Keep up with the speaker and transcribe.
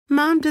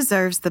Mom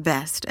deserves the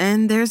best,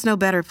 and there's no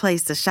better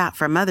place to shop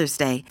for Mother's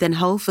Day than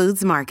Whole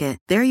Foods Market.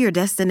 They're your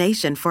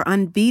destination for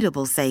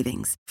unbeatable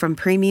savings, from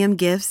premium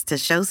gifts to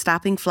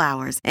show-stopping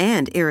flowers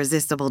and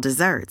irresistible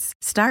desserts.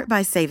 Start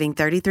by saving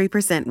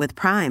 33% with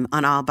Prime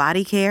on all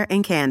body care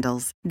and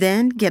candles.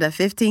 Then get a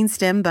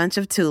 15-stem bunch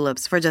of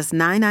tulips for just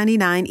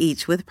 $9.99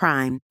 each with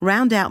Prime.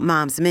 Round out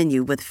Mom's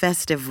menu with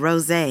festive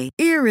rosé,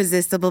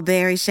 irresistible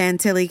berry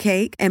chantilly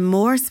cake, and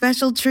more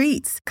special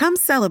treats. Come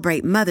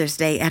celebrate Mother's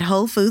Day at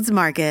Whole Foods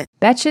Market.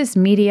 Betches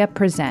Media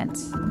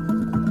presents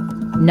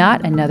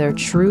Not Another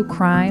True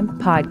Crime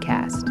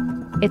Podcast.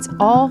 It's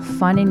all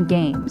fun and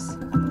games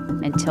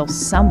until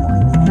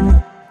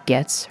someone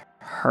gets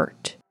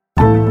hurt.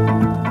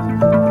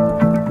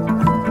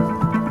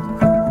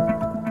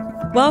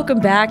 Welcome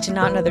back to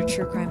Not Another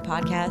True Crime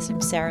Podcast.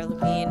 I'm Sarah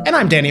Levine. And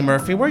I'm Danny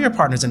Murphy. We're your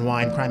partners in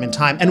wine, crime, and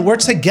time. And we're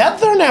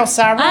together now,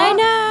 Sarah. I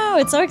know.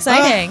 It's so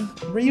exciting.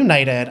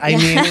 Reunited. I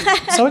mean,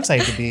 so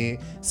excited to be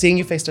seeing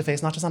you face to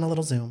face, not just on a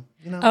little Zoom.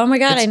 You know? Oh my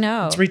God, I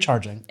know. It's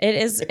recharging. It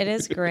is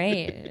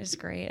great. It is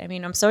great. I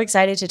mean, I'm so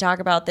excited to talk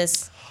about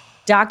this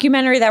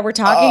documentary that we're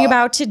talking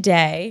about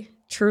today.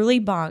 Truly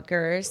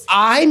bonkers.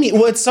 I mean,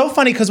 well, it's so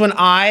funny because when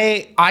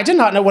I did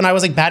not know when I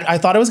was like bad, I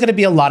thought it was going to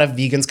be a lot of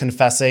vegans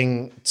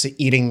confessing to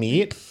eating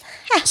meat.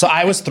 So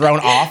I was thrown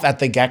off at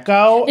the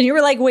get-go. And you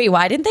were like, wait,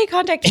 why didn't they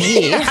contact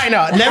me? I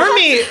know. Never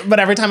me, but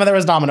every time there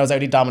was Domino's, I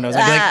would eat Domino's.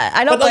 I'd be like,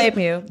 I don't blame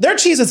you. Their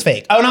cheese is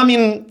fake. Oh, no, I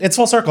mean, it's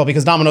full circle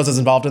because Domino's is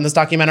involved in this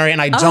documentary,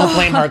 and I don't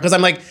blame her because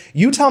I'm like,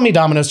 you tell me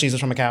Domino's cheese is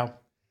from a cow.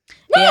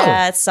 No.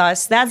 Yeah, it's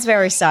sus. That's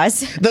very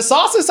sus. The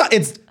sauce is,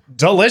 it's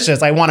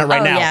delicious. I want it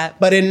right now. Yeah.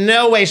 But in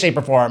no way, shape,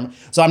 or form.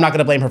 So I'm not going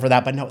to blame her for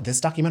that. But no, this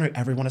documentary,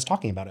 everyone is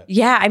talking about it.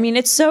 Yeah, I mean,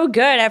 it's so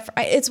good.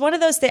 It's one of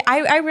those things.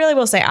 I really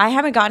will say, I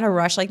haven't gotten a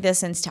rush like this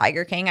since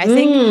Tiger King. I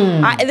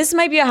think this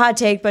might be a hot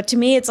take, but to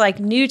me, it's like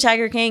new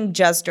Tiger King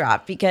just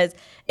dropped because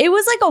it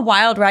was like a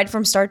wild ride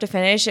from start to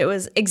finish. It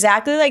was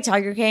exactly like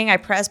Tiger King. I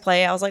pressed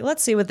play. I was like,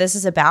 let's see what this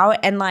is about.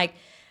 And like,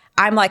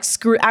 I'm like,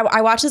 screw.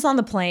 I watched this on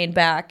the plane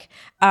back.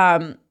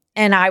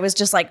 And I was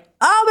just like,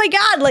 oh my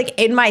God, like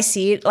in my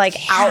seat, like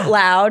out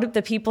loud.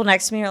 The people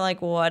next to me are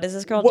like, what is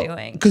this girl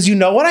doing? Because you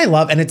know what I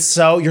love? And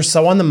you're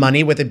so on the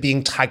money with it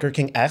being Tiger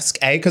King-esque,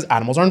 A, because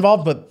animals are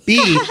involved, but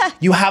B,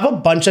 you have a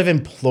bunch of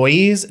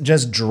employees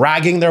just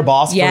dragging their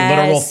boss for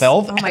literal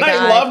filth. Oh my God.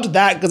 I loved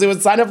that because it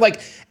was kind of like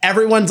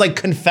everyone's like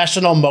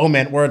confessional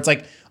moment where it's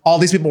like, all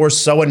these people were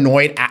so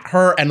annoyed at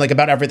her and like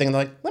about everything. And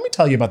they're like, let me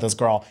tell you about this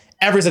girl.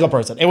 Every single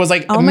person. It was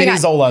like mini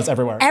Zolas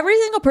everywhere. Every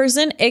single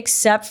person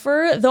except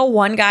for the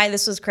one guy.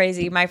 This was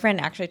crazy. My friend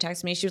actually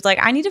texted me. She was like,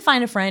 I need to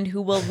find a friend who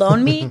will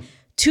loan me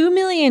 $2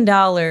 million,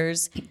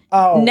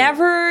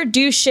 never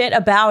do shit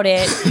about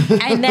it,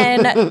 and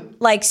then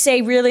like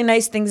say really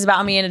nice things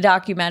about me in a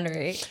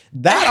documentary.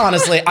 That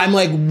honestly, I'm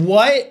like,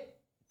 what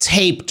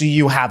tape do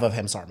you have of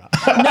him, Sarma?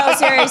 No,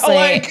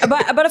 seriously.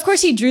 But of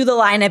course he drew the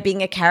line at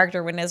being a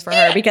character witness for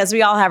her because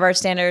we all have our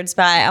standards.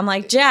 But I'm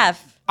like,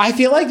 Jeff. I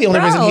feel like the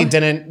only reason he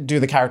didn't do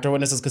the character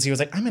witness is because he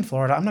was like, I'm in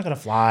Florida. I'm not going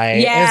to fly.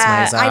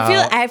 Yeah. It's nice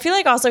out. I feel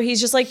like also he's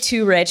just like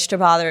too rich to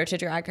bother to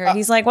drag her.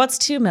 He's like, what's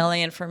 $2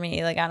 million for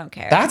me? Like, I don't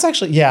care. That's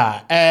actually,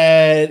 yeah.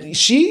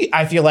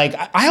 I feel like,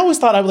 I always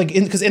thought I would like,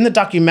 because in the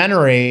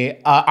documentary,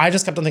 I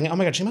just kept on thinking, oh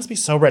my God, she must be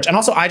so rich. And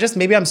also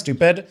maybe I'm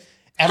stupid.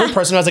 Every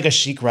person who has like a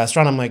chic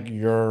restaurant, I'm like,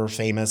 you're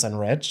famous and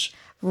rich.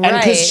 Right.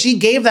 And because she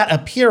gave that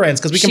appearance,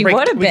 because we can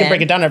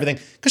break it down and everything,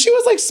 because she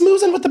was like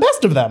smoozing with the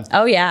best of them.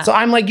 Oh yeah. So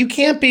I'm like, you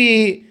can't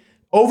be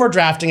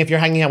overdrafting if you're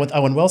hanging out with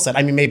Owen Wilson.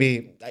 I mean,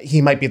 maybe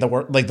he might be the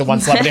one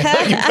celebrity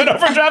that you could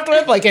overdraft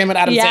with, like him and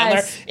Adam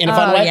Sandler in a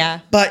fun way. Yeah.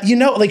 But you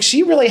know, like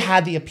she really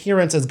had the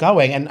appearances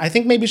going, and I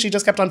think maybe she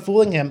just kept on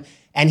fooling him,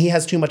 and he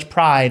has too much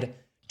pride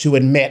to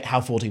admit how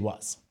fooled he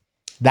was.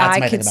 That's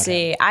my thing about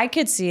him. I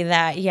could see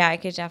that. Yeah, I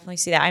could definitely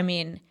see that. I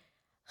mean,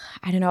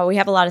 I don't know. We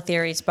have a lot of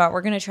theories, but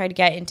we're going to try to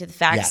get into the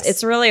facts. Yes.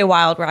 It's really a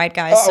wild ride,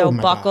 guys. So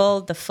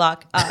buckle the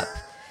fuck up.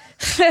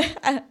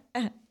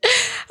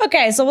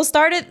 Okay, so we'll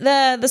start at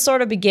the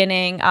sort of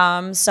beginning.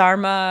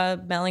 Sarma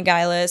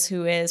Melangailis,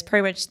 who is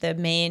pretty much the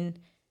main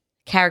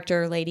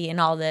character lady in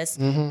all this.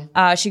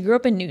 Mm-hmm. She grew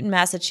up in Newton,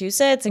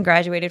 Massachusetts, and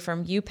graduated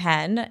from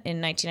UPenn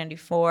in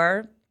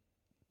 1994.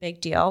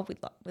 Big deal. We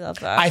love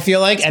that. I feel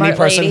like any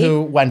person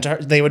who went to her,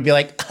 they would be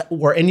like,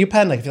 we're in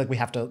UPenn. Like, I feel like we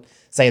have to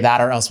say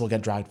that or else we'll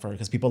get dragged for it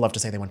because people love to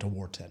say they went to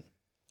Wharton.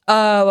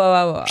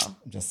 Oh.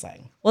 I'm just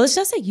saying. Well, it's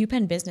just a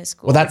UPenn Business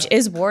School, which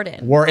is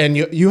Wharton. Wharton,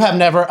 you have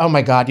never, oh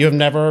my God, you have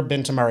never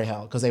been to Murray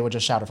Hill because they would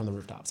just shout it from the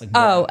rooftops. Like,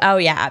 oh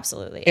yeah,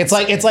 absolutely. It's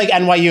like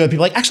NYU and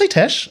people are like, actually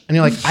Tish? And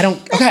you're like, I don't,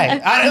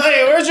 okay.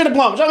 Where's your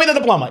diploma? Show me the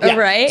diploma. Yeah.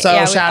 Right? So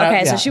yeah, shout out.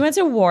 Okay, so she went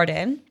to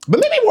Wharton. But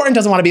maybe Wharton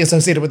doesn't want to be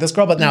associated with this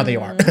girl, but now they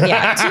are.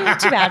 Yeah,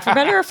 too bad. For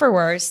better or for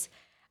worse.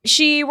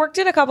 She worked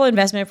at a couple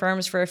investment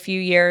firms for a few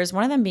years,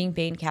 one of them being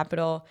Bain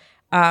Capital,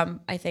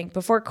 I think,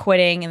 before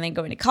quitting and then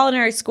going to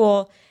culinary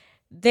school.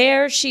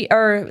 Then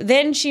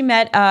she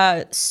met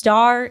a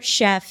star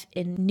chef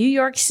in New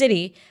York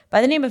City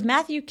by the name of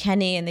Matthew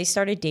Kenny, and they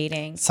started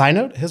dating. Side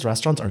note, his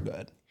restaurants are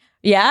good.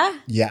 Yeah?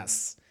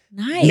 Yes.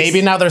 Nice.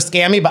 Maybe now they're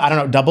scammy, but I don't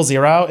know. Double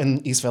Zero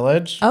in East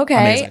Village. Okay.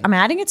 Amazing. I'm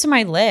adding it to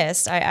my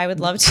list. I would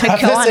love to go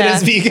on It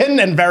is vegan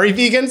and very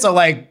vegan. So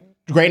like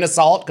grain of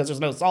salt because there's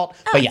no salt.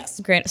 But yes.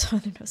 Grain of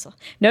salt, no salt.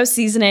 No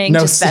seasoning,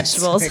 just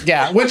vegetables.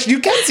 Yeah, which you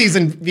can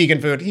season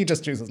vegan food. He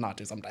just chooses not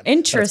to sometimes.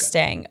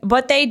 Interesting.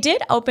 But they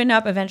did open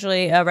up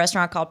eventually a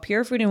restaurant called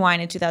Pure Food and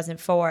Wine in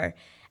 2004.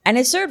 And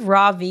it served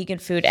raw vegan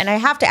food. And I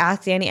have to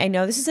ask, Danny, I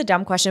know this is a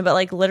dumb question, but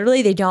like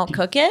literally they don't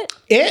cook it?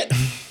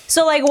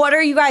 So like what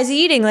are you guys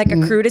eating? Like a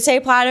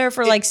crudité platter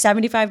for like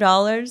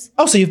 $75?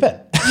 Oh, so you've been.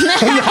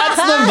 That's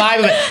the vibe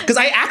of it. Because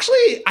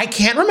I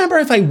can't remember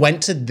if I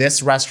went to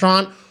this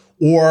restaurant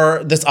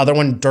or this other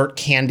one, Dirt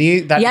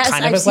Candy, that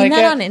kind of is like it.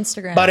 Yes, I've seen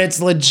that on Instagram. But it's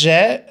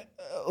legit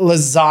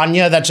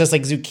lasagna that's just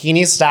like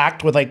zucchini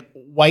stacked with like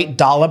white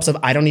dollops of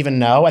I don't even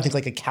know. I think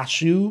like a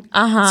cashew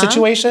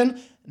situation.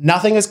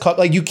 Nothing is cooked.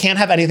 Like you can't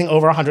have anything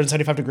over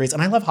 175 degrees.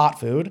 And I love hot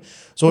food.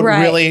 So it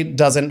really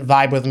doesn't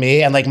vibe with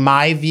me. And like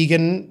my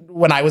vegan,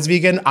 when I was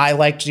vegan, I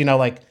liked,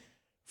 like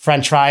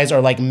French fries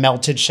or like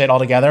melted shit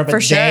altogether.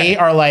 But they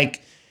are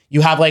like, you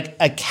have like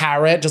a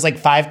carrot, just like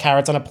 5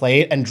 carrots on a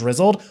plate and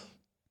drizzled.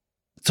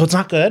 So it's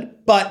not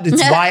good. But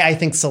it's why I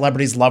think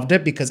celebrities loved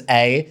it because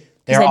A,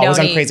 they're always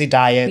on crazy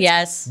diets.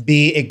 Yes.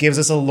 B, it gives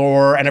us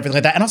allure and everything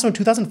like that. And also in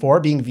 2004,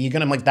 being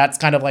vegan, I'm like, that's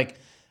kind of like,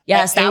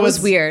 yes, that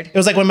was weird. It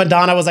was like when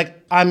Madonna was like,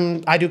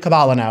 I do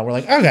Kabbalah now. We're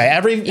like, okay,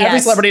 every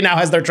celebrity now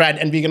has their trend,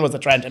 and vegan was the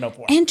trend in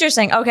 2004.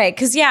 Interesting. Okay,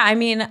 because I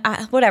mean,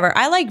 whatever.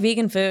 I like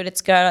vegan food.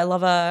 It's good. I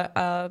love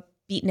a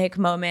beatnik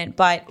moment,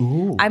 but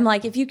I'm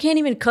like, if you can't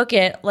even cook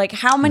it, like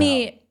how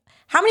many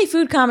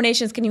food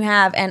combinations can you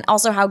have, and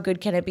also how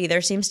good can it be?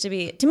 There seems to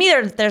be, to me,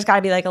 there's got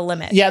to be like a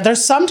limit. Yeah,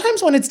 there's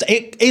sometimes when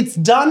it's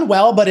done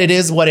well, but it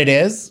is what it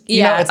is.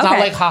 It's not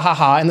like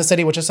ha in the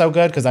city, which is so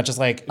good because that's just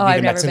like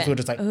vegan Mexican food.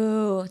 It's like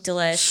ooh,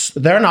 delish.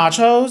 Their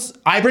nachos.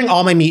 I bring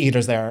all my meat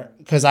eaters there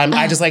because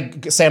I just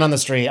like stand on the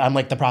street. I'm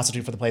like the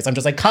prostitute for the place. I'm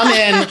just like, come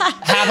in,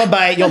 have a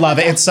bite, you'll love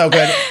it. It's so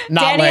good.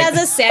 Danny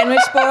has a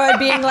sandwich board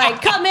being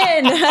like, come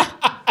in.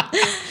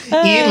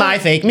 Eat my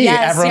fake meat.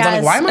 Everyone's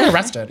like, why am I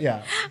arrested?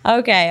 Yeah.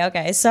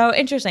 Okay. So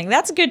interesting.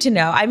 That's good to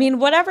know. I mean,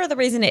 whatever the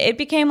reason, it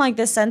became like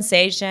this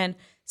sensation.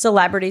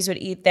 Celebrities would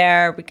eat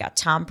there. We got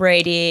Tom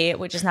Brady,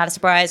 which is not a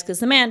surprise because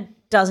the man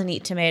doesn't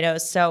eat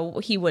tomatoes. So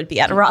he would be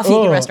at a raw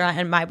vegan restaurant.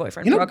 And my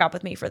boyfriend broke up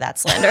with me for that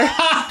slander.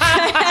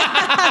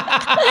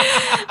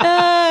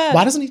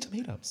 Why doesn't he eat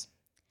tomatoes?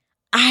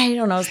 I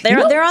don't know.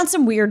 They're on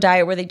some weird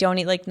diet where they don't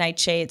eat like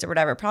nightshades or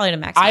whatever. Probably to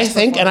maximize. I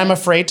think, and I'm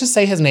afraid to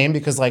say his name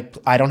because like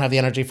I don't have the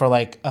energy for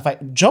like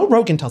Joe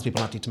Rogan tells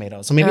people not to eat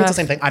tomatoes, so maybe it's the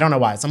same thing. I don't know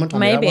why. Someone told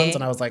me that once,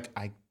 and I was like,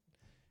 I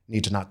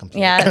need to not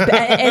complain.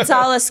 Yeah, it's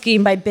all a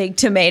scheme by Big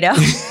Tomato.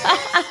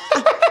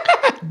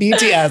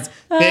 BTS,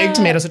 big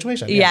tomato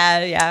situation.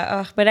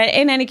 Yeah. But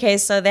in any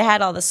case, so they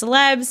had all the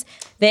celebs.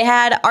 They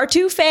had our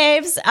 2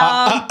 faves.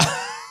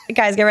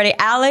 Guys, get ready.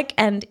 Alec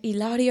and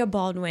Hilaria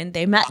Baldwin.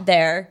 They met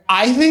there.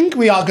 I think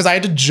we all, because I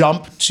had to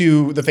jump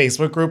to the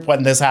Facebook group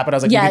when this happened. I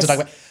was like, we need to talk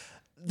about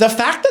the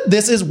fact that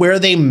this is where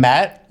they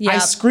met. I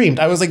screamed.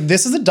 I was like,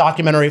 this is a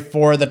documentary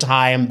for the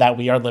time that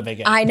we are living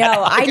in. I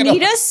know. I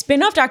need a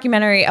spin-off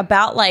documentary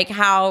about like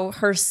how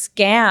her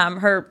Spanish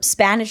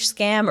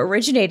scam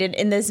originated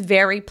in this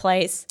very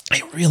place.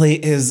 It really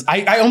is.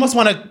 I almost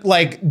want to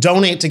like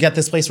donate to get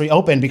this place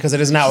reopened because it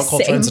is now a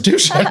cultural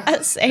institution.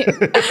 Same.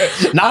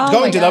 Not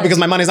going to though, because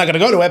my money's not going to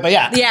go to it, but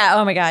yeah. Yeah.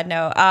 Oh my God.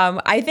 No.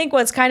 I think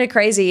what's kind of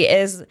crazy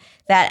is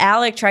that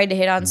Alec tried to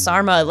hit on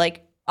Sarma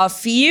like a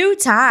few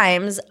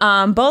times,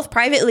 both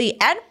privately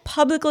and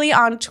publicly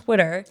on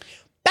Twitter.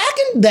 Back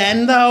in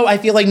then, though, I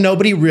feel like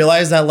nobody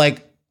realized that,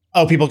 like,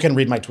 oh, people can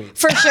read my tweets.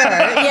 For sure.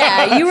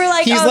 Yeah. You were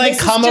like, he's like,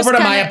 come over to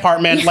my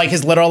apartment, like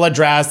his literal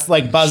address,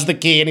 like buzz the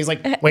key. And he's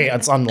like, wait,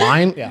 it's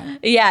online? Yeah.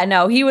 Yeah,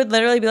 no, he would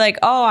literally be like,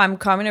 oh, I'm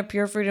coming to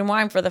Pure Food and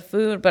Wine for the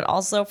food, but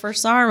also for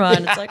Sarma.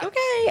 And it's like,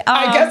 okay.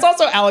 I guess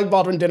also Alec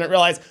Baldwin didn't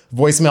realize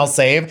voicemail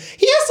save.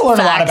 He has to learn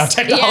a lot about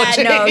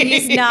technology. Yeah, no,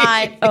 he's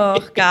not.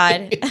 Oh,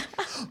 God.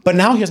 But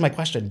now here's my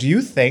question. Do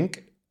you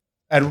think,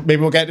 and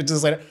maybe we'll get into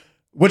this later,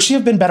 would she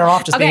have been better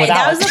off just being with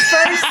Alec? That was the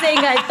first thing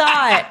I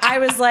thought. I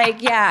was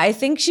like, yeah, I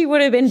think she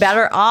would have been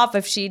better off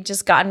if she'd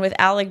just gotten with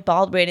Alec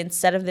Baldwin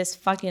instead of this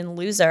fucking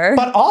loser.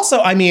 But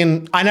also, I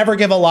mean, I never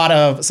give a lot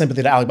of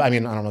sympathy to Alec. I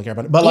mean, I don't really care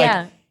about it. But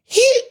like,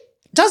 he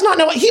does not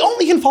know. He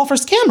only can fall for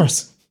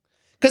scammers.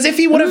 Because if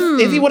he would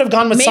have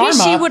gone with Sarma,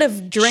 maybe she would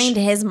have drained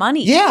his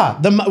money. Yeah,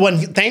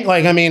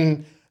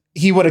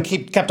 he would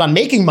have kept on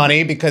making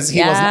money because he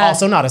was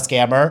also not a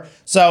scammer.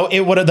 So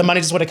the money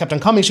just would have kept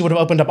on coming. She would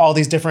have opened up all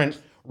these different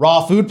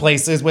raw food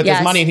places with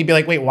his money, and he'd be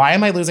like, wait, why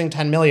am I losing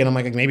 10 million? I'm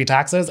like, maybe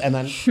taxes, and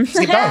then just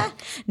keep going.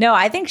 No,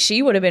 I think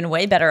she would have been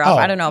way better off.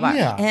 I don't know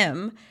about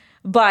him,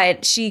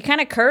 but she kind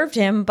of curved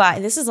him by,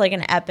 this is like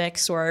an epic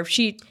swerve.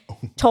 She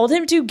told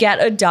him to get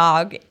a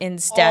dog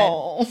instead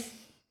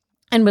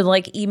and would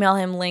like email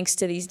him links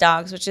to these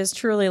dogs, which is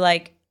truly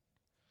like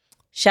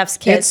chef's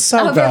kiss. It's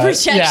so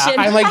good. Yeah,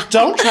 I'm like,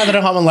 don't try that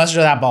at home unless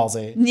you're that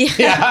ballsy.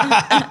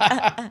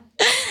 Yeah.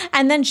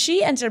 And then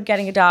she ended up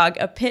getting a dog,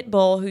 a pit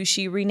bull, who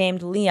she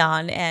renamed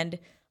Leon. And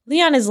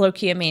Leon is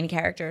low-key a main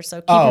character,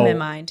 so keep him in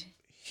mind.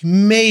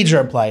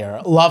 Major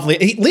player.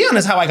 Lovely. Leon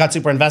is how I got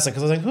super invested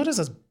because I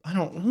was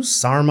like, who's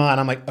Sarma? And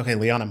I'm like, okay,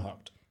 Leon, I'm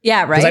hooked.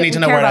 Yeah, right. Because I need to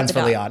know where it ends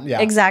for Leon. Yeah.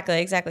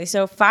 Exactly.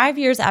 So 5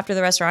 years after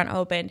the restaurant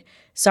opened,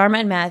 Sarma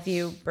and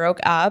Matthew broke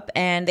up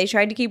and they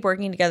tried to keep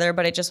working together,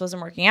 but it just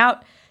wasn't working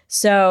out.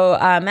 So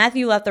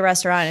Matthew left the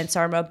restaurant and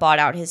Sarma bought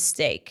out his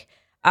stake.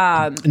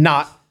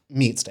 Not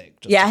meat steak.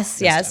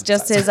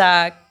 Just his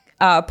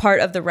part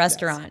of the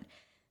restaurant. Yes.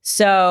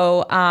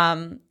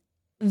 So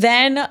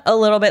then a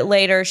little bit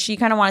later, she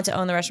kind of wanted to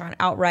own the restaurant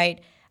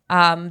outright.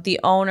 The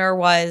owner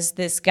was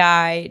this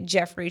guy,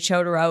 Jeffrey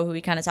Chodorow, who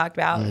we kind of talked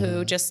about,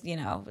 who just,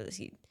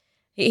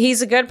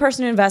 he's a good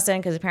person to invest in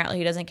because apparently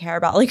he doesn't care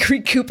about like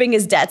recouping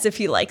his debts if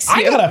he likes you.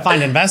 I gotta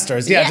find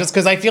investors. Yeah. Just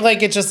because I feel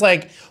like it's just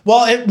like,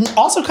 well, it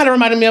also kind of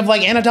reminded me of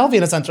like Anna Delvey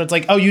in a sense where it's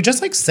like, oh, you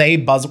just like say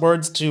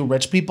buzzwords to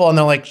rich people and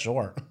they're like,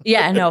 sure.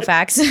 Yeah, no,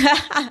 facts.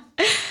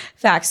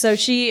 Facts. So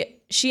she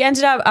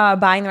ended up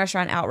buying the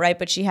restaurant outright,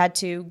 but she had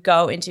to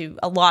go into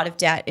a lot of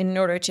debt in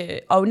order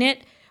to own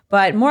it.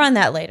 But more on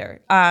that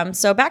later.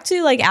 So back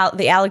to like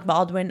the Alec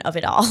Baldwin of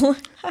it all.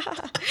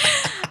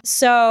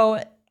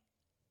 So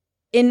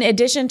in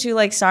addition to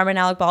like Sarma and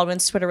Alec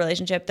Baldwin's Twitter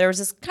relationship, there was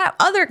this kind of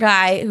other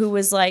guy who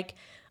was like,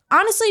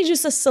 honestly,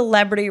 just a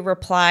celebrity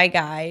reply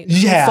guy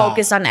who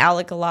focused on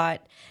Alec a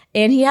lot.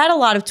 And he had a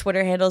lot of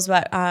Twitter handles,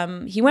 but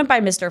he went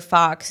by Mr.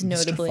 Fox,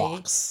 notably. Mr.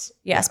 Fox.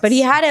 Yes, but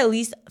he had at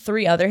least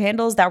 3 other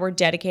handles that were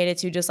dedicated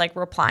to just like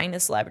replying to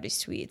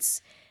celebrities'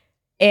 tweets.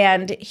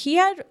 And he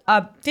had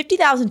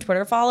 50,000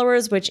 Twitter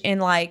followers, which in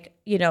like,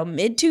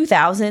 mid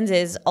 2000s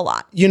is a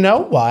lot. You know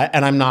what?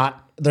 And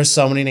there's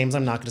so many names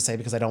I'm not going to say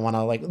because I don't want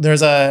to like,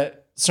 there's a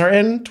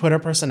certain Twitter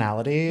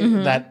personality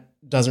that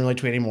doesn't really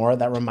tweet anymore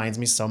that reminds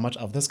me so much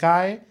of this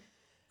guy.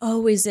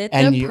 Oh, is it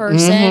the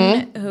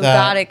person who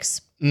got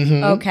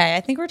Okay,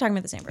 I think we're talking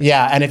about the same person.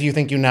 Yeah, and if you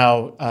think you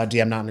know,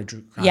 DM Not a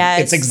True Crime.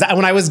 Yes. It's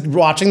when I was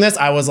watching this,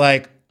 I was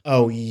like,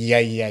 oh, yeah.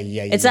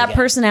 It's that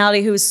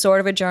personality who's sort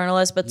of a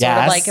journalist, but sort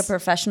of like a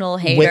professional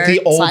hater with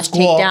the old /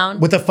 school, takedown.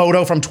 with a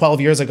photo from 12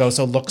 years ago,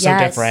 so looks so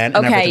different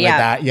and everything like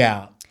that.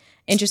 Yeah.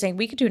 Interesting.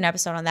 We could do an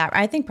episode on that.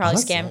 I think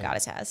probably Scam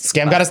Goddess has.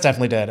 Scam Goddess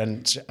definitely did.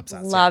 And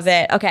love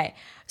it. Okay.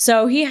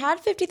 So he had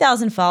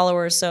 50,000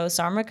 followers, so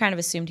Sarma kind of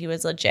assumed he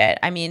was legit.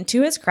 I mean,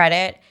 to his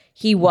credit,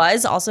 he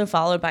was also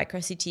followed by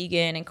Chrissy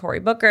Teigen and Cory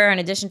Booker, in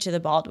addition to the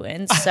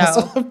Baldwins.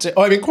 So,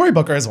 Cory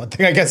Booker is one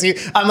thing. I guess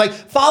I'm like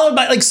followed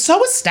by like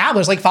so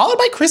established, like followed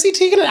by Chrissy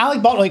Teigen and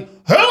Alec Baldwin. Like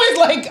who is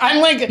like?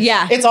 I'm like,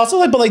 yeah. It's also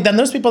like, but like then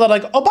there's people that are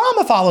like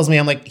Obama follows me.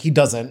 I'm like, he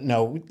doesn't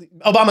know.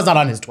 Obama's not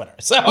on his Twitter.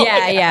 So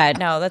yeah.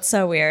 No, that's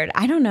so weird.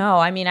 I don't know.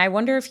 I mean, I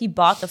wonder if he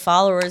bought the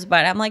followers,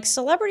 but I'm like,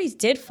 celebrities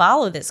did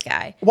follow this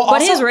guy, but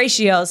also, his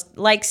ratios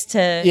likes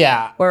to.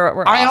 Yeah.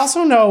 We're I off.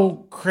 also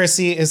know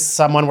Chrissy is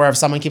someone where if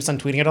someone keeps on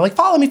tweeting at her like,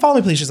 follow me,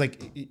 please. She's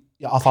like,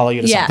 yeah, I'll follow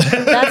you to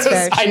something. That's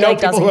fair. I know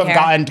people who have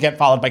gotten to get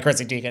followed by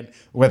Chrissy Teigen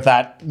with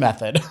that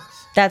method.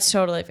 That's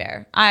totally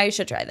fair. I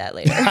should try that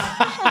later.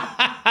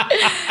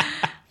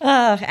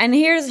 And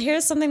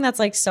here's something that's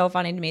like so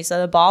funny to me. So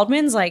the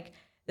Baldwins, like,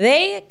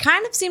 they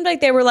kind of seemed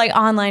like they were like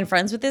online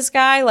friends with this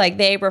guy. Like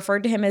they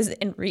referred to him as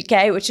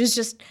Enrique, which is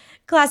just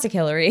classic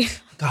Hillary.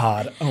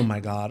 God. Oh my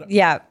God.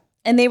 Yeah.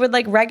 And they would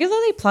like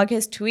regularly plug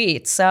his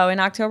tweets. So in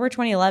October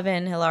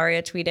 2011,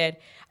 Hilaria tweeted,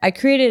 "I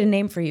created a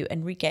name for you,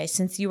 Enrique,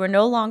 since you are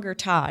no longer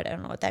Todd." I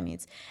don't know what that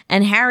means.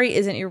 "And Harry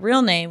isn't your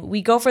real name.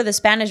 We go for the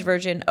Spanish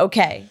version.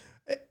 Okay."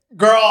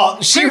 Girl,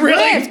 she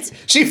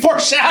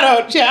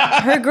foreshadowed.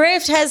 Yeah. Her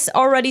grift has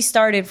already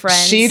started,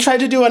 friends. She tried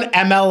to do an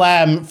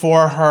MLM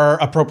for her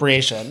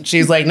appropriation.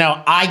 She's like,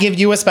 no, I give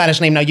you a Spanish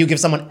name. Now you give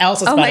someone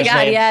else a Spanish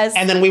name. Yes.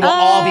 And then we will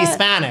all be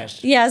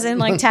Spanish. Yes, in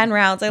like 10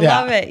 rounds. I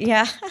love it.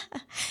 Yeah.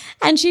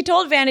 And she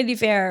told Vanity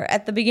Fair,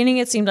 at the beginning,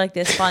 it seemed like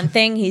this fun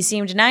thing. He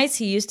seemed nice.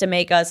 He used to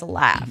make us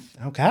laugh.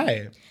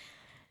 Okay.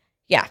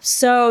 Yeah.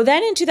 So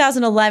then in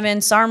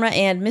 2011, Sarma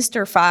and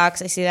Mr. Fox,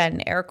 I see that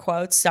in air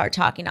quotes, start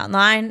talking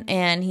online.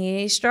 And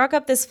he struck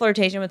up this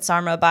flirtation with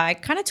Sarma by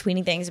kind of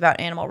tweeting things about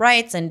animal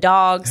rights and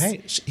dogs.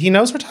 Hey, he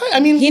knows her time.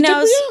 I mean, he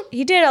knows.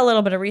 He did a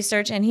little bit of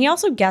research, and he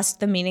also guessed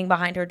the meaning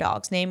behind her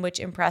dog's name, which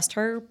impressed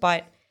her.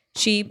 But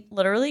she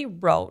literally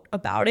wrote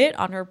about it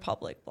on her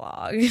public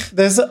blog.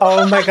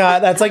 Oh my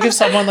God. That's like if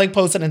someone like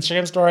posts an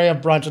Instagram story of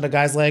brunch and the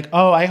guy's like,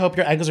 "Oh, I hope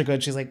your eggs are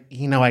good." She's like,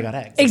 I got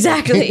eggs.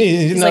 Exactly.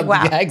 He's like,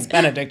 wow. The eggs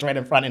Benedict right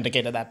in front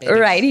indicated that baby.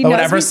 Right. He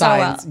knows me so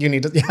well. You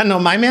need to, yeah, no,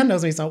 my man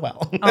knows me so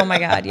well. Oh my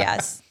God.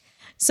 Yes.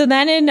 So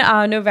then in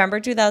November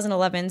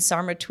 2011,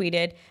 Sarma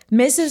tweeted,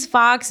 "Mrs.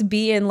 Fox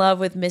be in love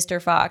with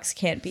Mr. Fox.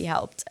 Can't be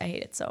helped." I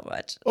hate it so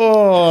much.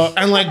 Oh,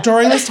 and like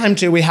during this time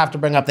too, we have to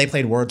bring up they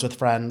played Words with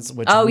Friends,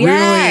 which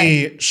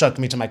really shook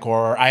me to my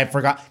core. I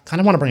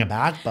kind of want to bring it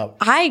back, but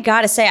I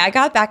gotta say, I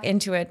got back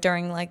into it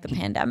during like the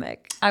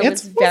pandemic. I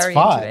was very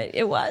into it.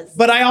 It was.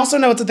 But I also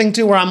know it's a thing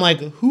too where I'm like,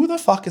 who the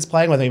fuck is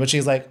playing with me? But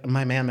she's like,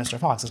 my man, Mr.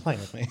 Fox is playing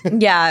with me.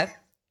 Yeah.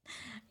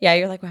 Yeah,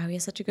 you're like, wow, he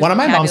has such a good One of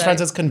my mom's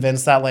friends is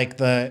convinced that like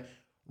the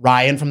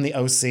Ryan from the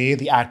OC,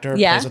 the actor,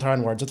 plays with her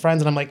in Words with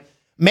Friends. And I'm like,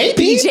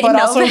 maybe, but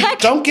also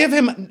don't give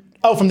him...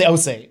 Oh, from the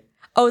OC.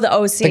 Oh, the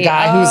OC. The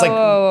guy who's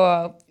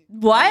like,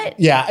 what?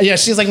 Yeah.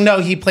 She's like, no,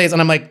 he plays.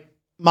 And I'm like,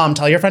 Mom,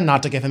 tell your friend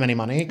not to give him any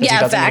money because he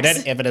doesn't facts.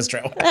 need it if it is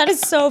true. That is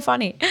so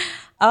funny.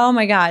 Oh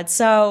my God.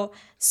 So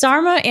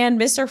Sarma and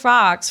Mr.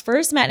 Fox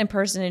first met in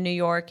person in New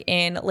York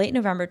in late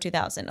November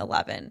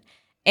 2011.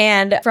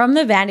 And from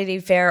the Vanity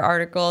Fair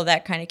article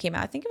that kind of came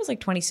out, I think it was like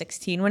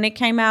 2016 when it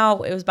came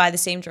out. It was by the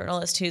same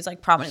journalist who's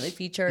like prominently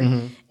featured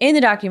in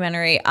the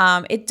documentary.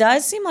 It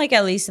does seem like,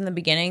 at least in the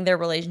beginning, their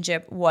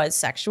relationship was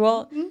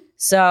sexual.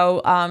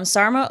 So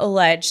Sarma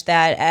alleged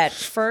that at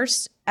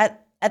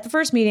the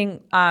first meeting,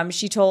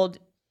 she told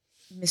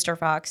Mr.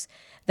 Fox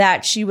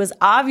that she was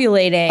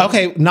ovulating.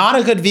 Okay, not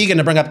a good vegan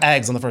to bring up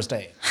eggs on the first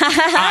date.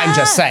 I'm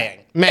just saying,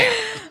 man.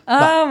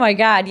 Oh my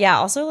God. Yeah.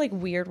 Also, like,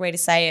 weird way to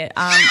say it.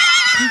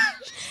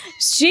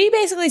 She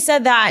basically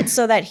said that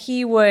so that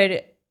he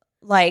would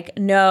like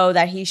know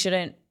that he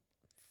shouldn't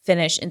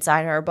finish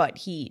inside her, but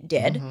he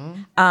did.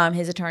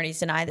 His attorneys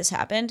deny this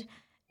happened.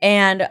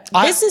 And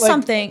this is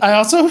something I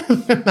also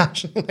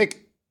imagine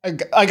like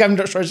I'm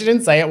sure she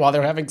didn't say it while they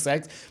were having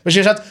sex, but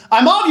she shouts,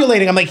 I'm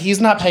ovulating. I'm like, he's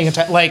not paying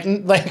attention.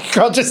 Like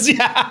girl, just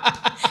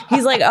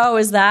He's like, oh,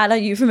 is that a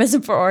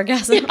euphemism for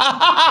orgasm?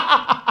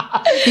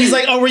 He's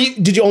like, oh,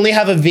 did you only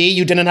have a V?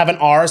 You didn't have an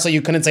R, so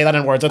you couldn't say that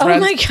in Words with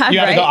Friends? Oh my God, you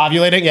had to go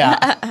ovulating?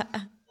 Yeah.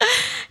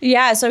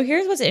 Yeah, so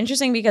here's what's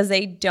interesting, because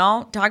they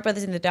don't talk about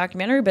this in the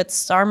documentary, but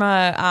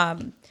Sarma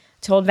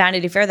told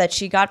Vanity Fair that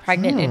she got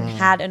pregnant and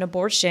had an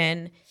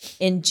abortion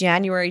in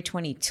January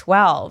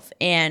 2012.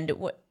 And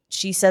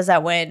she says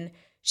that when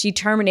she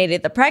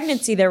terminated the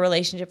pregnancy, their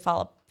relationship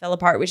fell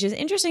apart, which is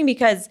interesting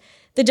because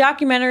the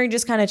documentary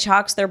just kind of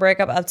chalks their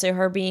breakup up to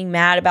her being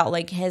mad about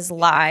like his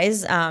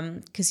lies,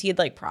 because he had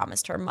like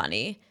promised her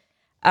money,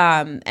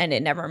 and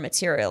it never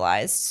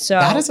materialized. So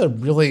that is a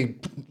really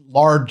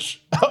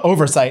large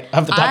oversight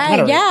of the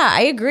documentary. Yeah,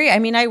 I agree. I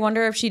mean, I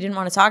wonder if she didn't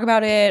want to talk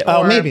about it.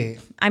 Oh, or, maybe.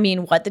 I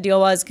mean, what the deal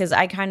was, because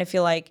I kind of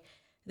feel like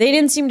they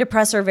didn't seem to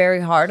press her very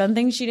hard on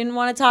things she didn't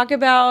want to talk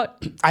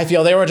about. I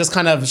feel they were just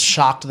kind of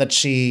shocked that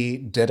she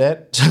did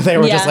it. They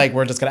were just like,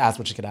 we're just going to ask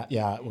what she could ask.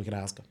 Yeah, we could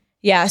ask.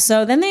 Yeah,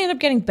 so then they end up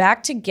getting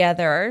back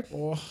together.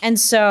 And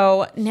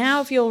so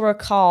now, if you'll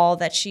recall,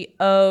 that she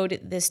owed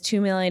this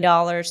 $2 million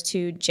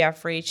to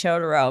Jeffrey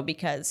Chodorow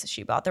because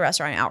she bought the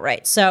restaurant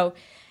outright. So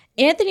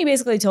Anthony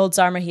basically told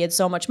Sarma he had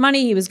so much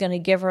money, he was going to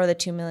give her the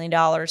 $2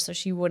 million so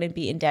she wouldn't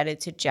be indebted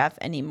to Jeff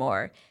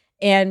anymore.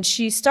 And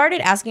she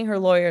started asking her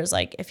lawyers,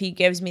 like, if he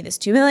gives me this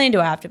 $2 million,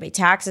 do I have to pay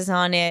taxes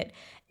on it?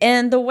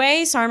 And the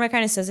way Sarma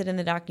kind of says it in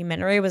the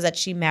documentary was that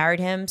she married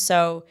him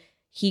so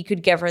he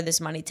could give her this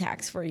money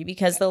tax-free,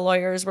 because the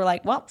lawyers were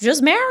like, well,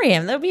 just marry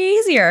him. That'll be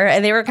easier.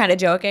 And they were kind of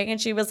joking.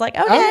 And she was like,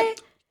 okay.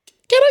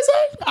 Can I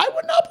say? I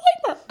would not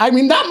blame her. I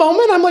mean, that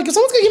moment, I'm like, if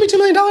someone's going to give me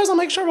 $2 million, I'm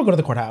like, sure, we'll go to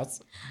the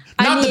courthouse.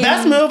 Not the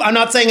best move. I'm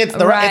not saying it's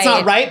it's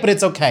not right, but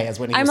it's okay, as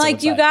Whitney I'm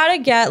like, you got to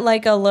get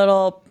like a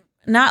little,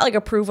 not like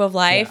a proof of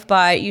life,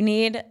 but you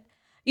need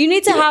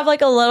to have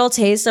like a little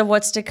taste of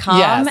what's to come.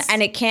 Yes.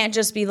 And it can't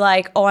just be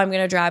like, oh, I'm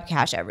going to drop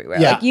cash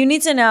everywhere. Yeah. Like, you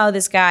need to know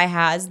this guy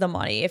has the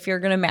money if you're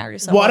going to marry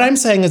someone. What I'm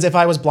saying is, if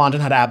I was blonde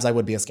and had abs, I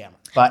would be a scammer.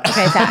 But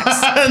okay,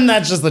 facts. And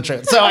that's just the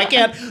truth. So I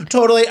can't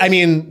totally, I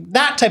mean,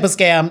 that type of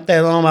scam,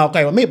 they're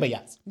okay with me, but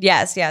yes.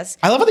 Yes.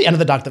 I love at the end of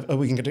the doc,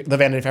 the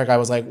Vanity Fair guy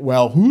was like,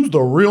 well, who's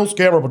the real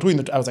scammer between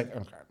the two? I was like,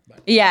 okay.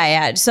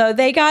 Yeah. So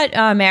they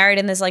got married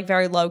in this like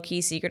very low-key,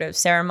 secretive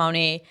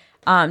ceremony.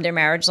 Their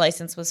marriage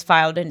license was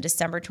filed in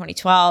December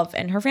 2012,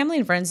 and her family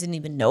and friends didn't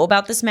even know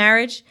about this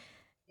marriage.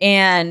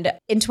 And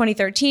in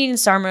 2013,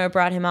 Sarma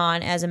brought him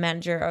on as a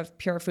manager of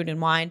Pure Food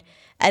and Wine.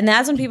 And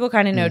that's when people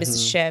kind of noticed a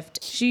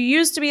shift. She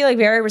used to be like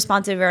very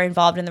responsive, very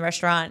involved in the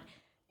restaurant.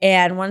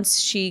 And once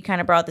she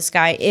kind of brought this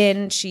guy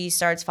in, she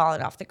starts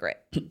falling off the grid.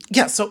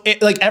 Yeah, so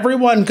like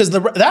everyone, because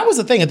that was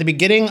the thing at the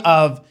beginning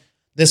of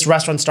this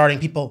restaurant starting,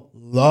 people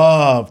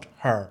loved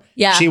her.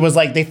 Yeah. She was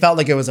like, they felt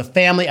like it was a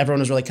family.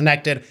 Everyone was really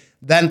connected.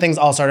 Then things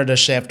all started to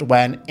shift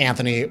when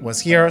Anthony was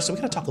here. So we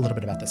got to talk a little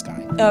bit about this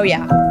guy. Oh,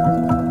 yeah.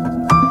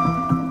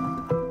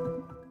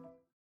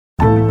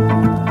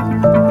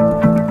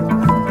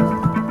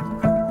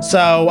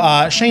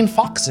 So Shane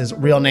Fox's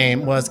real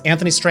name was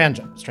Anthony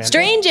Strangis.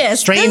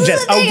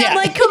 Strangis. Oh, yeah. I'm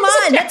like, come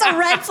on. That's a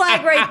red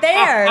flag right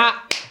there.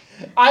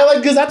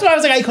 Because that's what I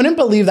was like, I couldn't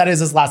believe that is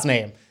his last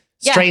name.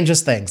 Yeah.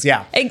 Strangest Things,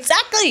 yeah.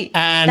 Exactly.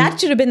 And that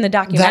should have been the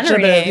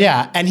documentary name.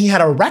 Yeah, and he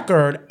had a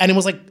record, and it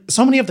was like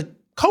so many of the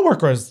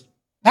coworkers,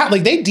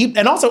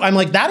 and also I'm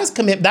like, that is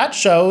commit. That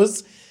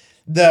shows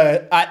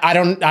I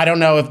don't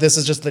know if this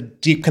is just the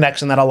deep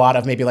connection that a lot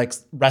of maybe like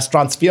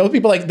restaurants feel.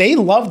 People like, they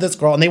love this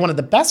girl and they wanted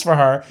the best for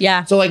her.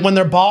 Yeah. So like when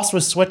their boss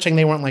was switching,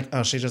 they weren't like,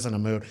 oh, she's just in a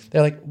mood.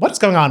 They're like, what's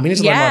going on? We need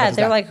to learn more about this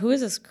they're guy. like, who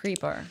is this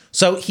creeper?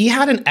 So he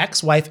had an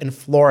ex-wife in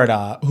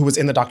Florida who was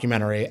in the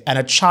documentary, and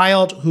a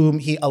child whom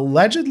he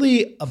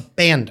allegedly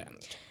abandoned.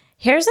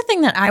 Here's the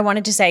thing that I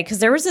wanted to say, because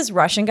there was this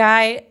Russian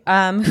guy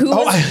I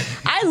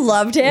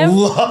loved him.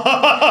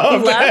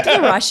 Loved the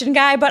Russian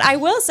guy, but I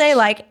will say,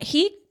 like,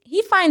 he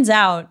finds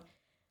out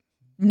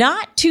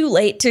not too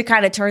late to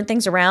kind of turn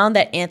things around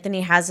that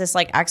Anthony has this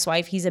like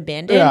ex-wife he's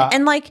abandoned. Yeah.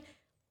 And like,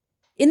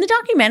 in the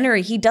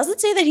documentary, he doesn't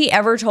say that he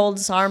ever told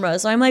Sarma.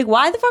 So I'm like,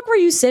 why the fuck were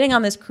you sitting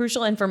on this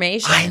crucial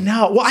information? I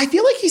know. Well, I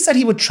feel like he said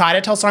he would try to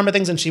tell Sarma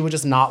things and she would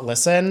just not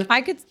listen.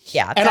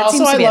 Yeah. And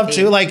also I love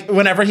too, like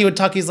whenever he would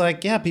talk, he's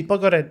like, yeah, people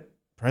go to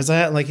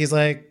prison. Like he's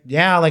like,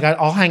 yeah, like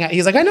I'll hang out.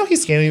 He's like, I know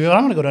he's scamming me, but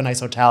I'm gonna go to a nice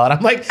hotel. And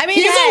I'm like,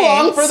 he's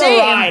along for the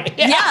ride.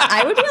 Yeah,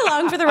 I would be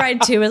along for the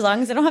ride too, as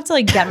long as I don't have to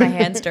like get my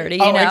hands dirty,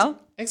 you know?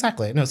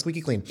 Exactly. No,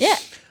 squeaky clean. Yeah.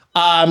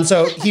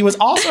 So he was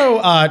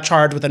also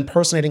charged with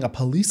impersonating a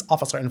police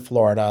officer in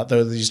Florida,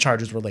 though these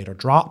charges were later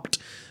dropped.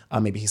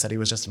 Maybe he said he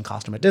was just in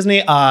costume at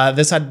Disney.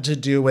 This had to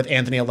do with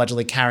Anthony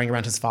allegedly carrying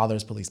around his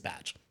father's police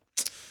badge.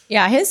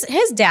 Yeah, his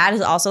dad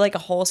is also like a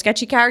whole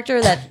sketchy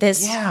character that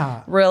this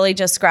really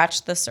just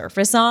scratched the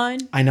surface on.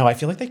 I know. I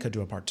feel like they could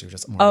do a part 2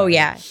 just more. Oh,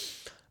 yeah.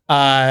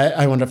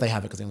 I wonder if they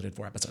have it because they only did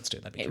 4 episodes too.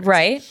 That'd be crazy.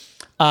 Right.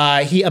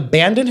 He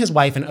abandoned his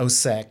wife in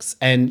 2006,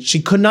 and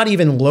she could not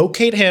even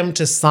locate him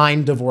to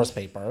sign divorce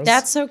papers.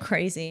 That's so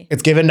crazy.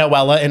 It's given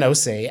Noella in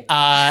OC,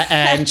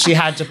 and she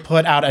had to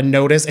put out a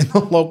notice in the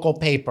local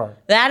paper.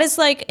 That is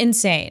like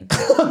insane.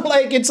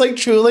 Like it's like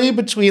truly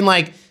between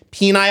like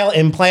penile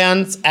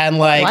implants and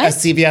like a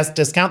CVS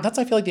discount. That's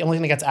I feel like the only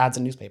thing that gets ads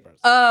in newspapers.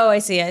 Oh, I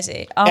see. Oh, and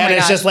my God. And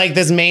it's just like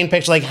this main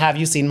picture, like, have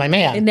you seen my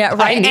man? No,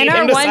 right. And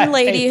our one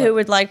lady who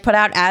would like put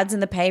out ads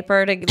in the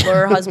paper to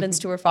lure husbands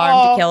to her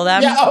farm to kill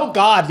them. Yeah. Oh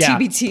God. Yeah.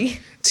 TBT.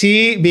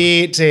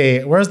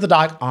 TBT. Where's the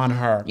doc on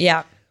her?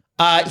 Yeah.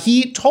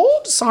 He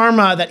told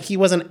Sarma that he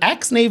was an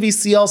ex-Navy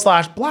SEAL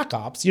 / Black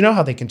Ops. You know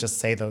how they can just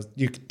say those.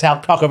 You can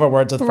talk over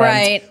words with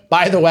friends. Right.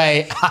 By the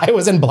way, I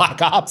was in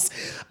Black Ops,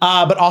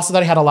 but also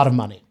that he had a lot of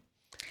money.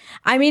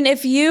 I mean,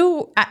 if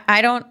you,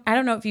 I don't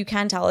know if you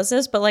can tell us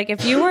this, but like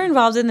if you were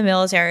involved in the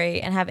military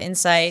and have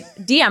insight,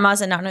 DM us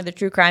and not know the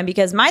true crime,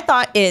 because my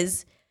thought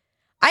is,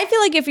 I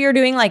feel like if you're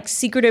doing like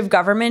secretive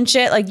government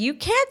shit, like you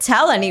can't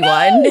tell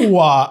anyone.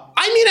 No.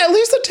 I mean, at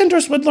least the Tinder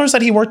swindler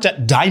said he worked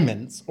at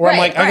Diamonds. Or I'm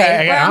like,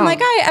 okay. I'm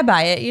like, I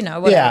buy it, you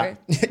know, whatever.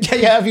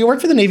 Yeah. If you work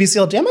for the Navy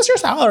SEAL, DM us your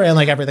salary and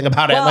like everything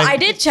about it. Well, like, I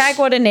did check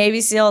what a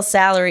Navy SEAL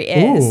salary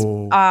is,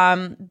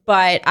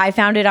 but I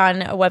found it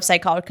on a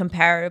website called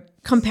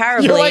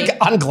Comparably. You're like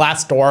on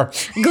Glassdoor.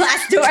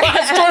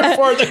 Glassdoor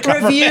for the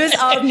government. Reviews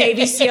of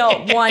Navy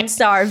SEAL, 1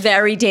 star,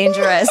 very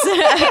dangerous.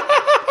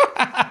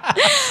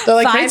 They're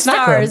like, 5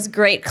 stars,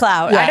 great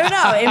clout. Yeah. I don't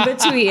know, in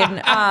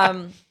between.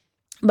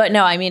 But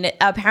no, I mean,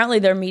 apparently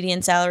their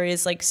median salary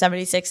is like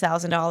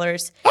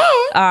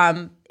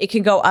 $76,000. It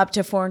can go up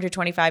to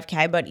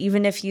 $425K, but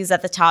even if he's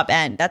at the top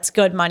end, that's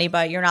good money,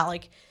 but you're not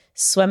like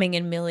swimming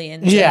in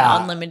millions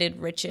and unlimited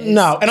riches.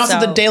 No, and also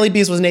the Daily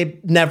Beast was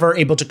never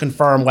able to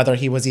confirm whether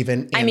he was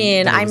even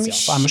in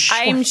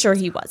I'm sure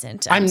he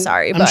wasn't. I'm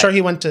sorry. I'm sure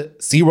he went to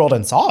SeaWorld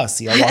and saw a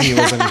seal while he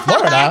was in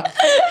Florida.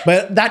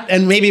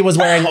 And maybe was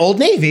wearing Old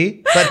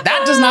Navy, but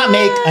that does not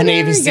make a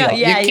Navy SEAL.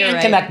 Yeah, you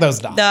can't connect those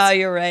dots. No,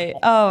 you're right.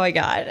 Oh my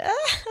God.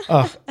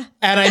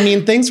 And I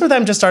mean, things for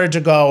them just started to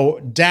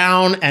go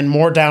down and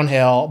more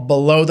downhill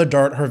below the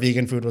dirt her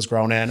vegan food was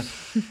grown in.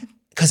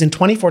 Because in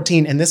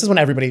 2014, and this is when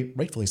everybody,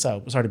 rightfully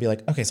so, started to be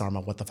like, okay,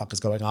 Sarma, what the fuck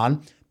is going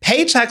on?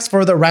 Paychecks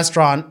for the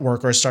restaurant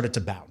workers started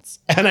to bounce.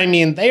 And I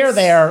mean, they are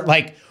there,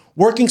 like,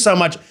 working so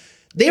much.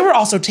 They were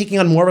also taking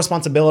on more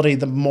responsibility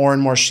the more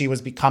and more she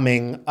was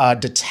becoming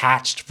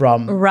detached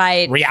from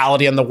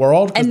reality in the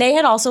world. And they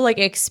had also, like,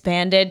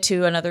 expanded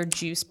to another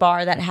juice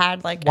bar that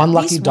had, like, One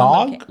Lucky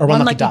Dog? Or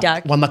One Lucky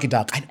Duck? One Lucky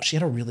Duck. I know, she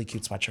had a really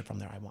cute sweatshirt from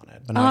there I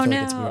wanted, but now I feel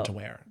like it's weird to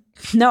wear.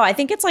 No, I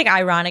think it's like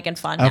ironic and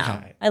fun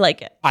now. I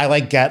like it. I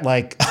I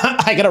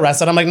get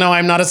arrested. I'm like, no,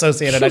 I'm not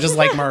associated. I just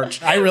like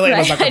merch. I really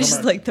am a sucker for merch. I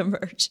just like the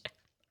merch.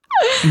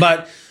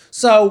 But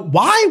so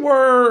why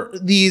were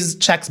these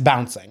checks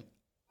bouncing?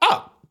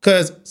 Oh,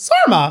 because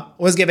Sarma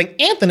was giving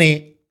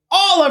Anthony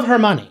all of her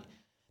money.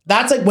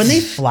 That's like when they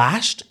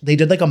flashed, they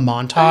did like a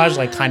montage,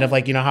 like kind of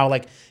like, you know how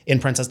like in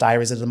Princess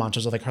Diaries, there's a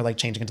montage of like her like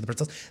changing into the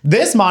princess.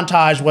 This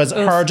montage was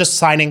her just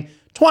signing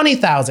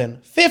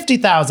 $20,000,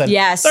 $50,000,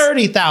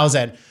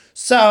 $30,000.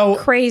 So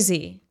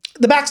crazy.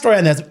 The backstory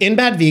on this, in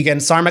Bad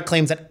Vegan, Sarma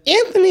claims that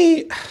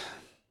Anthony...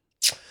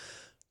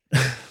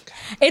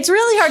 It's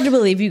really hard to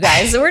believe, you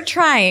guys. We're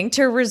trying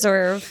to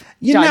reserve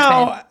judgment.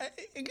 Know,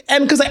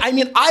 and because I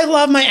mean, I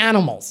love my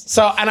animals.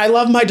 And I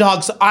love my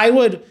dogs. So I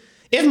would,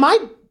 if my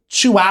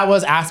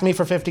chihuahuas asked me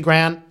for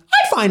 $50,000,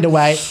 I'd find a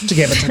way to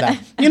give it to them.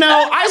 You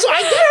know, I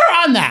get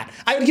her on that.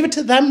 I would give it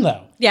to them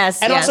though.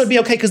 Yes. And also it'd be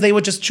okay because they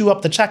would just chew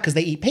up the check because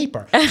they eat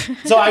paper.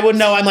 So I would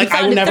know, I'm like,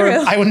 I would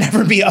never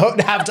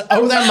have to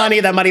owe them money.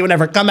 That money would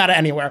never come out of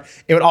anywhere.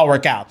 It would all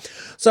work out.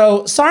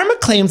 So Sarma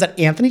claims that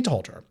Anthony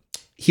told her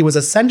he was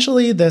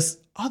essentially this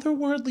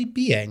otherworldly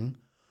being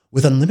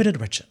with unlimited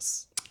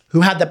riches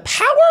who had the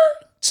power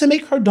to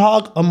make her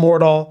dog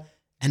immortal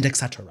and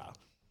etc.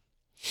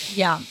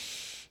 Yeah.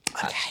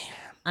 Okay.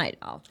 I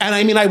know. And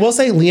I mean, I will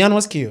say Leon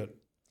was cute.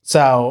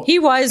 So he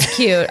was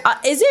cute.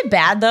 Is it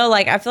bad though?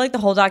 Like I feel like the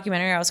whole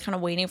documentary, I was kind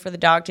of waiting for the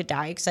dog to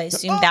die because I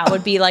assumed that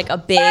would be like a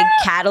big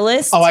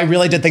catalyst. Oh, I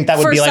really did think that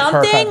would be like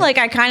something. Like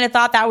I kind of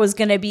thought that was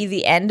going to be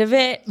the end of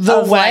it.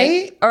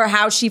 Or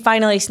how she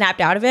finally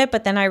snapped out of it.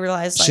 But then I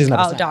realized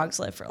like, dogs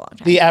live for a long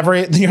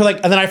time. You're like,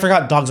 and then I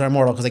forgot dogs are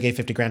immortal because I gave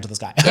 $50,000 to this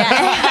guy.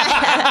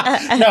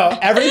 Yeah. No,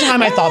 every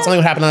time I thought something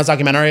would happen in this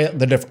documentary,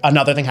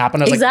 another thing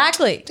happened. I was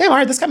like, damn, all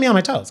right, this got me on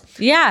my toes.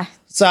 Yeah.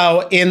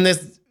 So in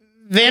this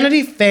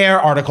Vanity Fair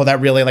article that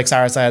really, like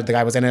Sarah said, the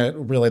guy was in it,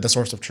 really the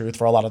source of truth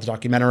for a lot of the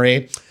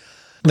documentary.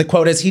 The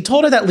quote is, he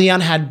told her that Leon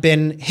had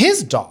been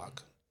his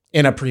dog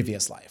in a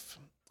previous life.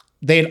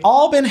 They'd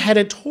all been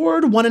headed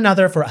toward one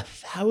another for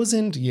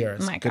 1,000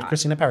 years. Oh Good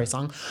Christina Perri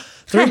song.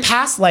 Through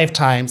past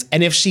lifetimes.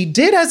 And if she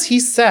did as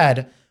he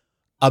said,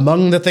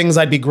 among the things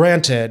I'd be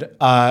granted,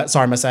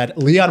 Sarma said,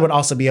 Leon would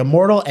also be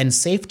immortal and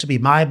safe to be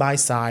by my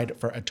side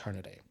for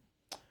eternity.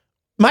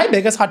 My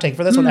biggest hot take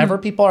for this, whenever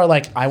people are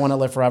like, I want to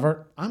live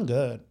forever, I'm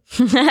good.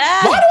 Why do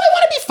I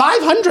want to be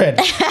 500?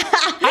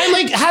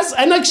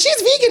 I'm like, she's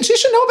vegan. She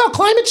should know about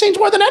climate change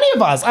more than any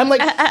of us. I'm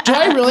like, do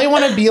I really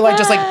want to be like,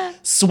 just like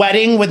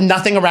sweating with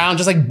nothing around,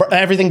 just like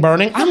everything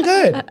burning? I'm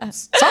good.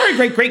 Sorry,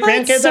 great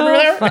grandkids over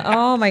there.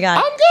 Oh my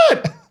God. I'm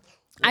good.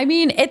 I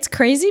mean, it's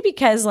crazy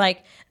because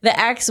like the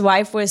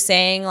ex-wife was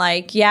saying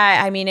like,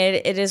 yeah, I mean,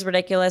 it is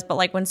ridiculous. But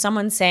like when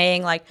someone's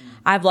saying like,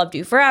 I've loved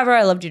you forever.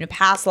 I loved you in a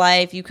past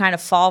life. You kind of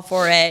fall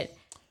for it.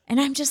 And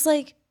I'm just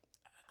like,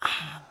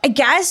 I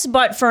guess.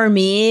 But for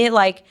me,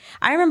 like,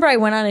 I remember I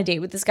went on a date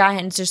with this guy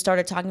and just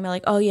started talking about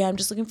like, oh yeah, I'm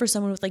just looking for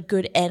someone with like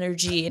good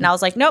energy. And I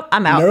was like, nope,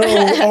 I'm out. No.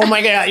 Oh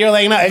my God. You're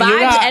like, no.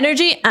 Vibes,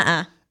 energy,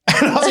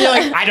 And also you're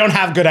like, I don't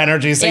have good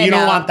energy, so you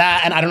don't want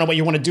that, and I don't know what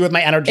you want to do with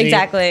my energy.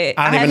 Exactly.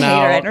 I don't even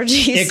know.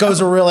 Energy, it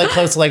goes really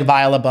close to like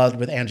Viola Bud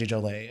with Angie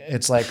Jolie.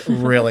 It's like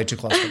really too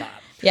close to that.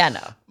 Yeah,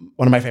 no.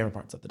 One of my favorite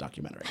parts of the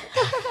documentary.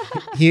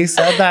 He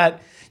said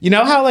that, you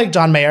know how like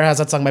John Mayer has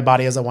that song, My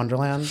Body is a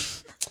Wonderland?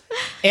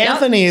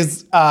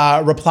 Anthony's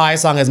reply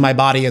song is My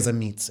Body is a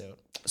Meat Suit.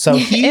 So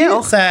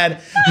he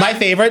said, my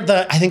favorite,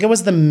 I think it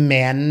was the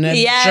manager.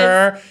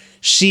 Yes.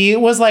 She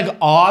was like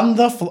on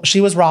the floor.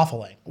 She was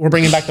raffling. We're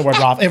bringing back the word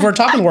raffle. If we're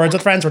talking words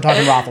with friends, we're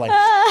talking raffling.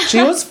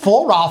 She was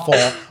full raffle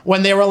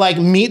when they were like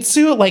meat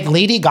suit, like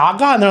Lady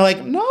Gaga. And they're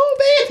like, no,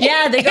 baby.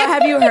 Yeah, they go,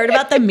 have you heard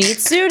about the meat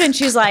suit? And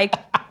she's like,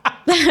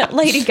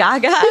 Lady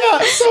Gaga. Yeah,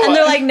 and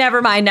they're like,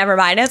 never mind.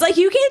 And it's like,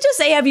 you can't just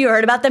say, have you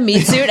heard about the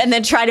meat suit? And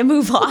then try to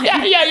move on.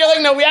 Yeah, you're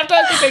like, no, we have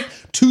to take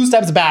 2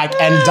 steps back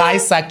and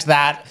dissect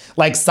that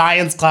like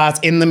science class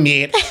in the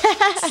meat.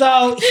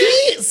 So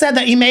he said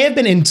that he may have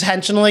been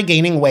intentionally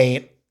gaining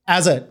weight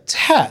as a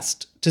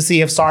test to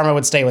see if Sarma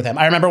would stay with him.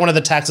 I remember one of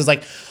the texts was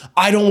like,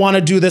 I don't want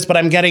to do this, but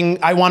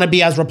I want to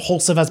be as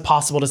repulsive as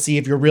possible to see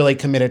if you're really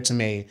committed to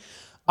me.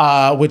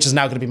 Which is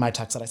now going to be my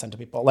text that I send to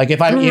people. Like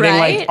if I'm eating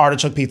like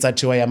artichoke pizza at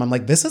 2 a.m., I'm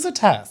like, this is a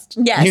test.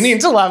 Yes. You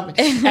need to love me.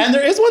 And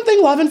there is one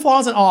thing, love and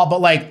flaws and all,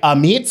 but like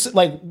meats,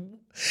 like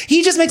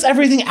he just makes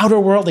everything outer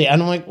worldly.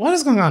 And I'm like, what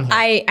is going on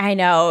here? I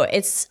know.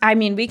 I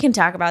mean, we can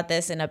talk about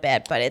this in a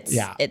bit, but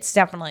it's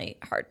definitely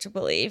hard to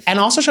believe. And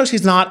also shows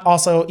he's not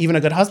also even a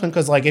good husband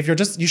because like if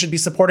you should be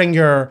supporting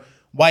your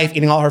wife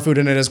eating all her food,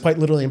 and it is quite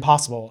literally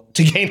impossible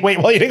to gain weight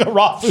while eating a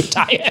raw food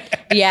diet.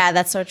 Yeah,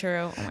 that's so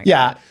true. Oh my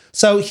God.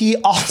 So he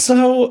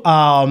also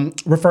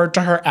referred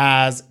to her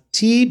as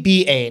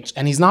TBH,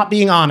 and he's not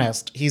being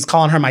honest. He's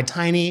calling her my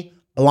tiny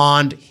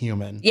blonde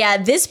human. Yeah,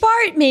 this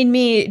part made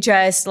me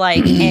just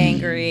like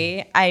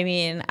angry. I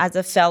mean, as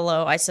a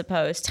fellow, I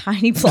suppose,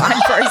 tiny blonde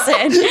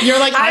person. You're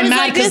like, I'm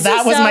mad because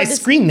that was my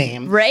screen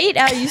name. Right?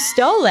 You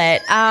stole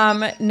it.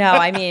 No,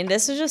 I mean,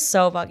 this is just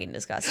so fucking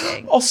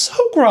disgusting. Oh, so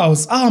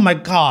gross. Oh my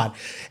God.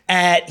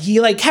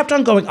 He like kept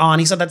on going on.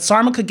 He said that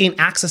Sarma could gain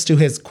access to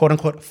his quote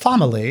unquote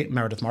family,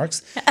 Meredith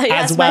Marks,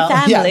 yes, as well.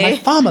 My family. Yeah, my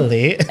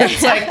family.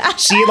 It's like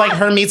she like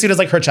her meat suit is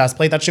like her chest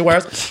plate that she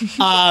wears.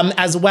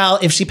 As well,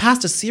 if she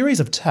passed a series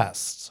of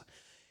tests.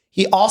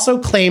 He also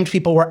claimed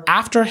people were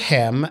after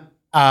him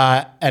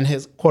and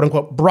his quote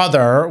unquote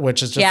brother,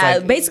 which is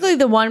just basically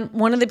the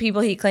one of the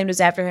people he claimed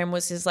was after him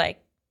was his like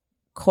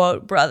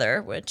quote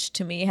brother, which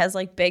to me has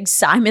like big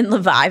Simon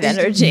Levive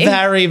energy.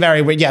 Very,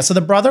 very weird. Yeah. So the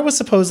brother was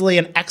supposedly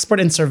an expert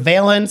in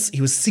surveillance. He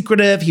was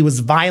secretive. He was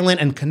violent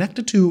and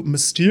connected to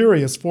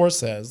mysterious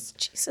forces.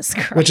 Jesus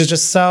Christ. Which is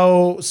just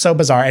so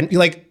bizarre. And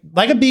like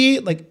a bee,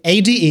 like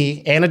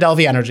ADE, Anna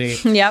Delvey energy.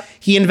 Yep.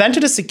 He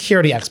invented a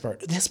security expert.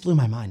 This blew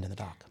my mind in the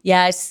doc.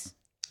 Yes.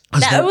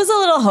 That was a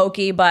little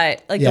hokey,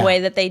 but like the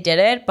way that they did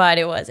it, but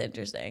it was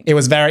interesting. It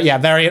was very,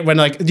 because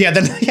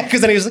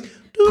then he was like,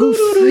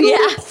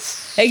 yeah.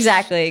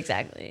 Exactly.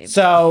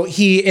 So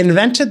he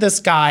invented this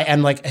guy,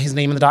 and like his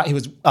name in the doc, he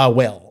was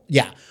Will.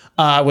 Yeah.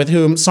 With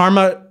whom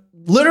Sarma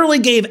literally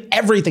gave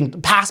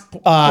everything,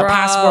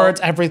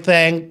 passwords,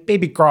 everything,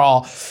 baby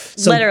girl.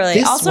 So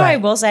literally. Also, I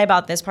will say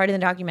about this part in the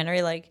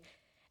documentary, like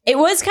it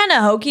was kind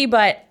of hokey,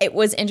 but it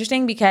was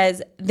interesting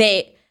because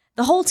the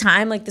the whole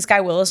time, like this guy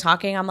Will is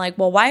talking, I'm like,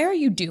 well, why are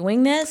you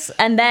doing this?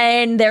 And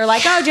then they're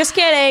like, oh, just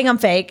kidding, I'm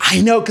fake.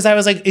 I know, because I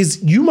was like,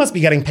 you must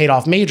be getting paid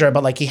off Major,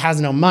 but like he has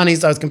no money.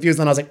 So I was confused.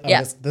 And I was like,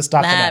 oh, this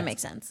doctor. That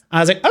makes sense. I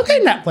was like, okay,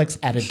 Netflix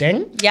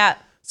editing. Yeah.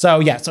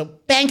 So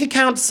bank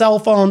accounts, cell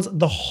phones,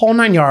 the whole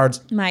 9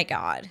 yards. My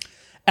God.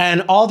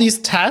 And all these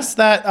tests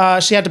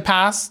that she had to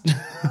pass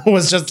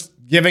was just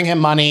giving him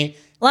money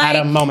at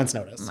a moment's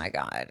notice. Oh my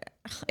God.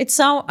 It's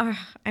so,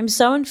 I'm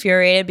so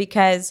infuriated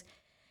because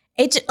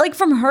it's like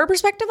from her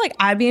perspective, like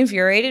I'd be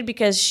infuriated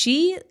because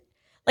he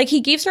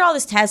gives her all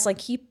this tests, like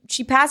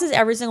she passes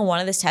every single one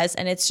of these tests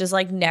and it's just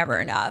like never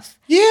enough.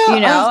 Yeah.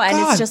 You know,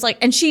 and it's just like,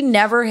 and she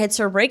never hits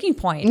her breaking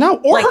point. No,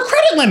 or like, her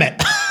credit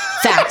limit.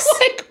 Facts.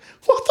 Like,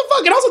 what the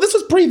fuck? And also this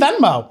was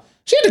pre-Venmo.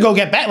 She had to go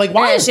get back, like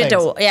wire she had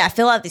to,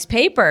 fill out these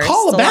papers.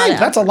 Call the bank.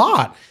 That's a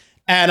lot.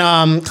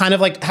 And kind of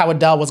like how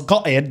Adele was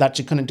gutted that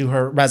she couldn't do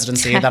her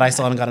residency that I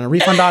still haven't gotten a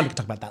refund on. We can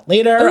talk about that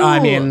later. Ooh.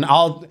 I mean,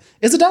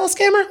 is Adele a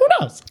scammer? Who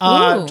knows?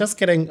 Just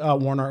kidding,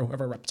 Warner or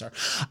whoever reps her.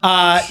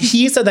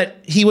 He said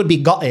that he would be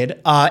gutted,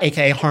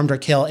 aka harmed or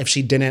kill, if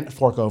she didn't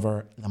fork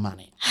over the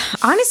money.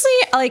 Honestly,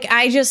 like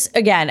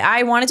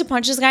I wanted to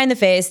punch this guy in the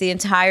face the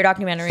entire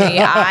documentary.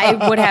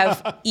 I would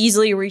have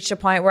easily reached a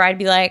point where I'd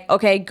be like,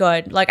 okay,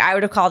 good. Like I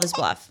would have called his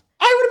bluff.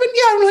 I would have been,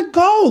 I would have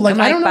go. Like,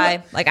 I don't know.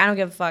 Bye. Like, I don't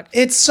give a fuck.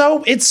 It's so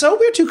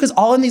weird too, because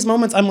all in these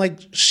moments, I'm like,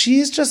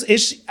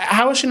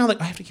 how is she not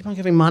like, I have to keep on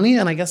giving money?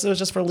 And I guess it was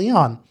just for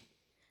Leon.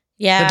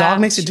 Yeah. The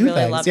dog makes you do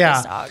really things. Loved Yeah.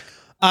 this dog.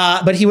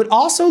 But he would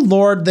also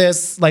hold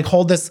this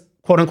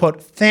quote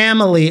unquote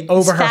family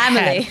over her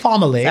head.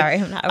 Family. Sorry,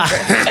 I'm not over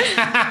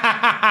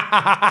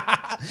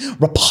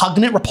it.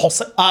 Repugnant,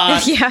 repulsive.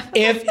 Yeah.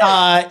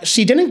 If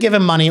she didn't give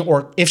him money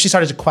or if she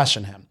started to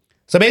question him.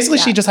 So basically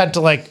she just had to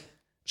like,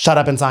 shut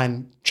up and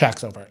sign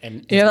checks over.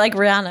 And you're like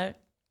Rihanna,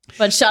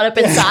 but shut up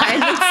and sign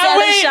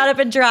instead of shut up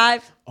and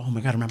drive. Oh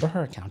my God, remember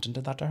her accountant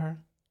did that to her?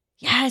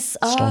 Yes.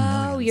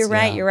 Millions, you're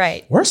right. You're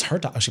right. Where's her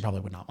dog? Oh, she probably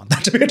would not want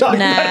that to be a dog.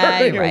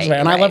 You're right.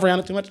 And I love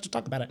Rihanna too much to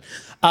talk about it.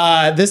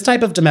 This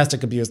type of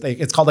domestic abuse,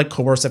 it's called like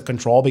coercive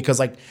control because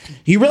like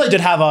he really did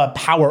have a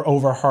power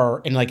over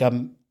her in like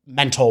a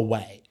mental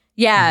way.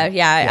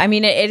 Yeah. I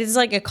mean, it is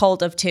like a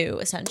cult of two,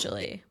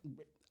 essentially.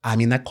 I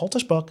mean, that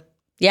cultish book.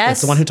 Yes.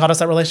 It's the one who taught us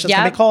that relationships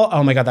can be cool.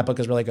 Oh my God, that book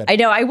is really good. I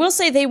know. I will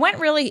say they went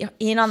really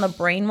in on the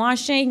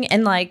brainwashing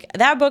and like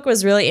that book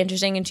was really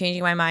interesting in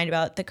changing my mind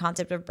about the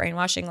concept of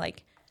brainwashing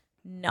like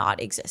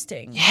not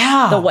existing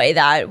the way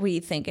that we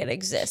think it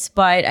exists.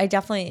 But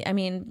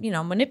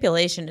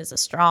manipulation is a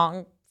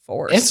strong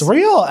force. It's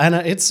real and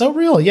it's so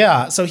real.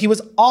 Yeah. So he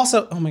was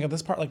also, oh my God,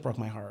 this part like broke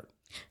my heart.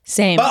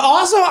 Same. But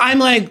also I'm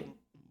like,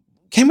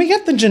 can we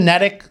get the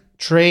genetic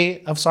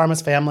tree of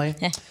Sarma's family?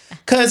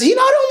 Because he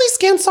not only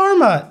scammed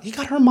Sarma, he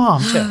got her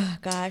mom too.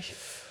 Gosh.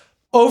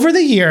 Over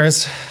the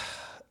years,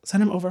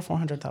 sent him over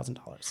 $400,000.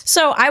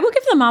 So I will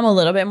give the mom a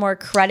little bit more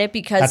credit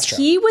because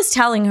he was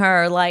telling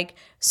her like,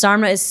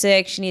 Sarma is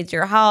sick, she needs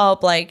your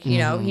help. Like, you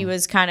know, he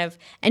was kind of,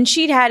 and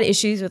she'd had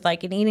issues with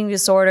like an eating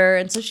disorder.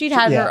 And so she'd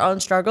had her own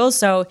struggles.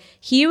 So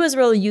he was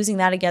really using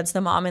that against the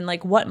mom. And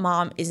like, what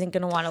mom isn't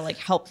going to want to like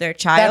help their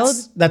child?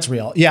 That's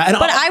real. Yeah. And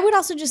but I would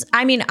also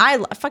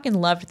I fucking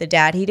loved the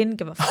dad. He didn't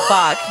give a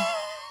fuck.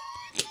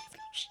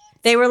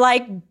 They were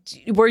like,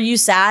 were you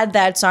sad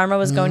that Sarma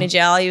was going to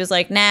jail? He was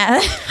like,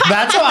 nah.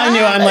 That's what I knew.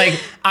 I'm like,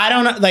 I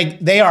don't know. Like,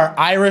 they are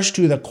Irish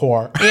to the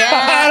core. Yeah.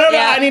 I don't know.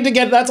 I need to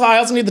that's why I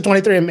also need the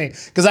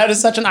 23andMe. Because that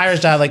is such an Irish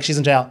dad. Like, she's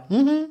in jail.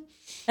 Mm-hmm.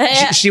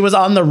 Yeah. She was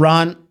on the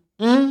run.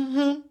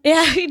 Mm-hmm.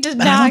 Yeah, he did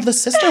not. I love the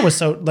sister was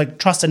so, like,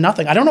 trusted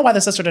nothing. I don't know why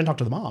the sister didn't talk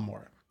to the mom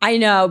more. I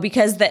know,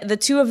 because the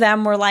two of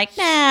them were like,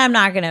 nah, I'm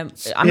not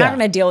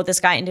gonna deal with this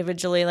guy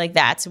individually. Like,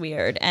 that's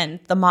weird. And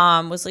the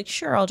mom was like,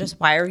 sure, I'll just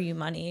wire you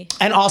money.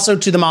 And also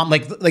to the mom,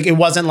 like it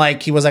wasn't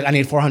like he was like, I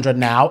need 400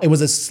 now. It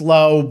was a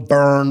slow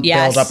burn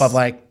build up of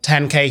like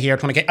 10K here,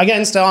 20K.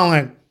 Again, still I'm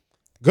like,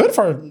 good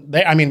for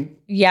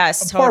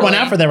yes, pour one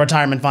out for their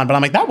retirement fund. But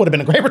I'm like, that would have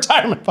been a great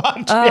retirement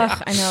fund.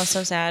 I know,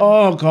 so sad.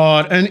 Oh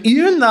God. And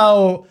even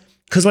though,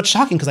 because what's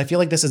shocking, because I feel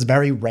like this is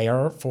very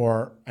rare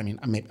for,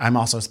 I'm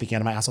also speaking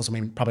out of my asshole, so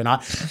maybe probably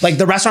not. Like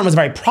the restaurant was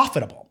very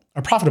profitable.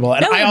 And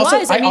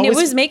no, it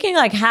was making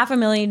like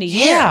 $500,000 a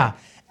year. Yeah.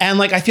 And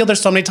like, I feel there's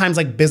so many times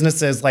like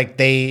businesses, like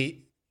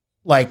they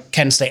like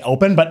can stay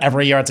open, but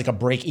every year it's like a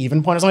break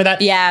even point or something like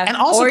that. Yeah. And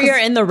also, or you're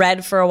in the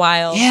red for a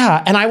while.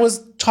 Yeah. And I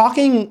was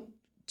talking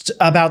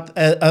about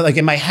like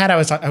in my head, I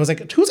was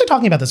like, who was I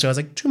talking about this to? I was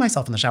like, to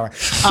myself in the shower.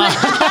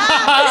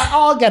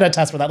 I'll get a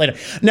test for that later.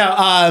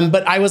 No,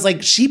 but I was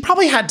like, she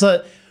probably had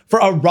to, for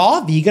a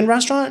raw vegan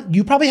restaurant,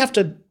 you probably have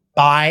to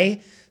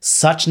buy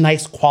such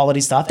nice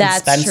quality stuff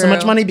and spend so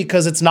much money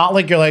because it's not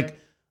like you're like,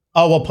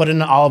 oh, we'll put it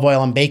in olive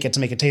oil and bake it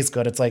to make it taste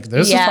good. It's like,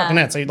 this is fucking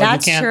it. So like,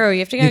 that's true.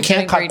 You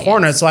can't cut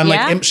corners. So I'm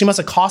like, she must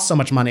have cost so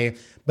much money,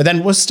 but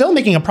then was still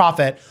making a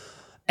profit.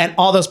 And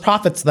all those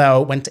profits,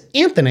 though, went to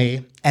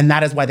Anthony, and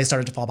that is why they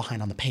started to fall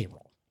behind on the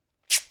payroll.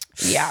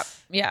 Yeah.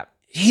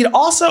 He'd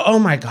also, oh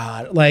my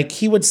God, like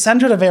he would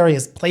send her to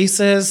various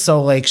places.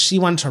 So like she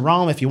went to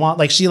Rome if you want.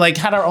 Like she like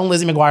had her own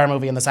Lizzie McGuire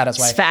movie in The Saddest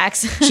Way.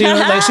 Facts. She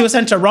was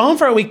sent to Rome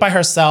for a week by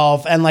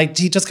herself. And like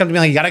he just kept to be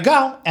like, you gotta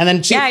go. And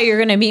then she you're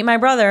gonna meet my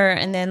brother.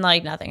 And then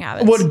like nothing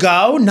happens. Would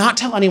go, not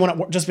tell anyone at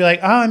work, just be like,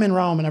 oh, I'm in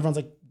Rome. And everyone's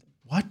like,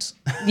 what?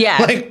 Yeah.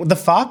 Like what the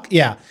fuck?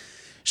 Yeah.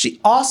 She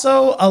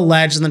also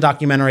alleged in the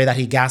documentary that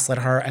he gaslit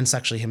her and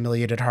sexually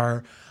humiliated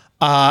her.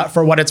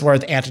 For what it's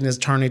worth, Anthony's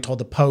attorney told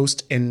the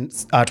Post in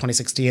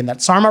 2016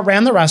 that Sarma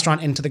ran the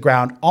restaurant into the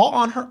ground all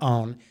on her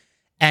own,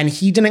 and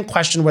he didn't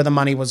question where the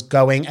money was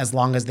going as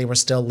long as they were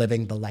still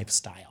living the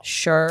lifestyle.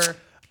 Sure.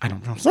 I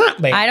don't know.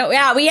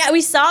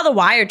 We saw the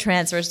wire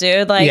transfers,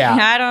 dude. Like,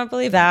 I don't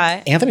believe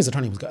that. Anthony's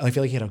attorney was good. I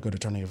feel like he had a good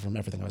attorney from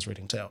everything I was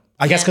reading, too.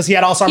 I guess because he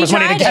had all Sarma's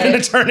money to get an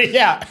attorney.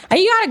 Yeah.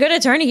 He got a good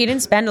attorney. He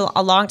didn't spend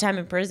a long time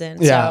in prison.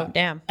 Yeah. So,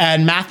 damn.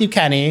 And Matthew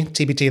Kenny,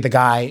 TBT, the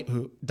guy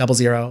who,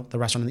 00, the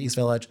restaurant in the East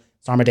Village,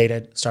 Sarma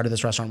dated, started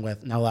this restaurant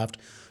with, now left,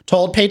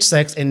 told Page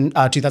Six in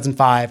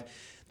 2005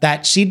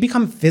 that she'd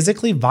become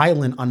physically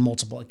violent on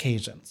multiple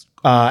occasions.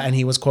 And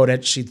he was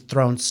quoted, she'd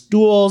thrown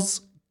stools,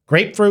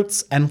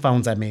 grapefruits, and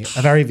phones at me.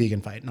 A very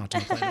vegan fight, not to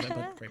be played with it,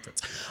 but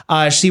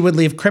grapefruits. She would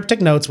leave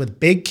cryptic notes with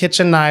big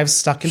kitchen knives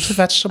stuck into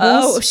vegetables.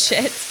 Oh,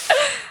 shit.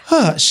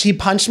 She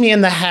punched me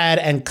in the head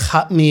and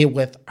cut me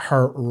with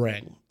her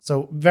ring.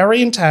 So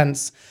very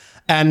intense.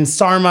 And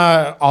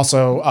Sarma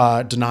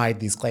also denied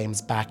these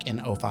claims back in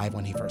 2005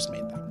 when he first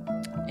made them.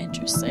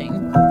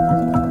 Interesting.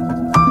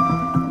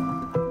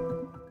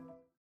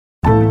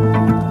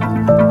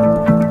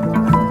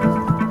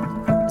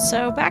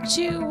 So back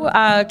to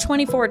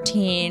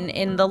 2014,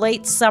 in the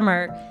late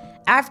summer,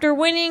 after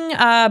winning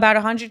about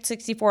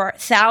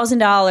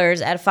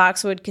 $164,000 at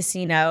Foxwood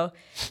Casino,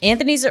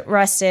 Anthony's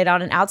arrested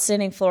on an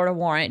outstanding Florida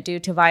warrant due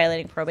to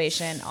violating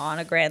probation on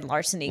a grand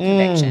larceny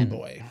conviction.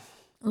 Boy.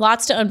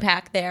 Lots to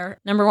unpack there.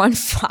 Number one,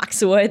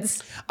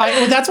 Foxwoods.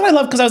 That's what I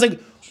love, because I was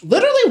like,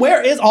 literally,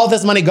 where is all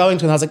this money going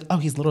to? And I was like, oh,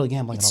 he's literally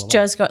gambling. It's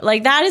just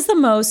like that is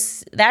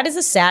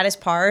the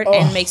saddest part,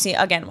 and makes me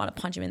again want to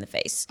punch him in the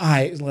face.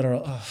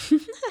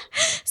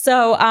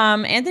 So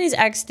Anthony's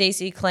ex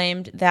Stacy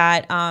claimed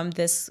that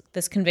this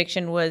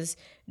conviction was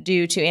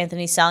due to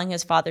Anthony selling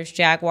his father's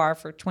Jaguar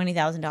for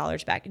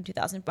 $20,000 back in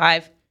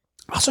 2005.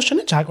 Also,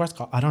 shouldn't Jaguars?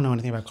 I don't know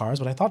anything about cars,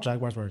 but I thought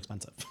Jaguars were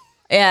expensive.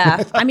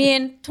 Yeah, I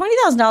mean,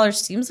 $20,000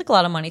 seems like a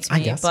lot of money to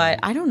me, but so.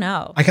 I don't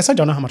know. I guess I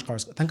don't know how much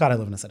cars. Thank God I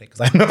live in a city,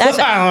 because I know.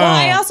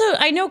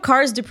 I know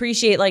cars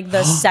depreciate like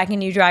the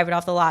second you drive it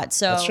off the lot.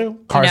 So that's true.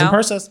 Cars and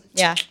purses.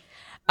 Yeah.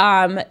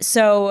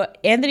 So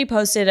Anthony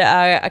posted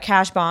a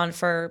cash bond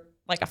for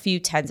like a few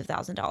tens of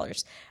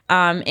 $1,000s,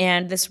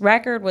 and this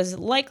record was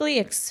likely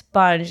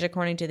expunged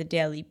according to the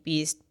Daily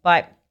Beast.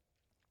 But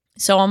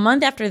so a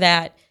month after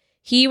that,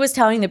 he was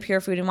telling the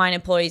Pure Food and Wine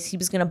employees he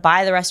was going to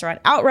buy the restaurant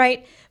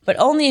outright, but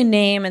only in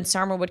name, and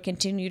Sarma would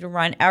continue to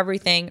run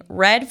everything.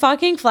 Red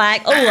fucking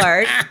flag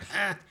alert.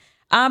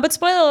 But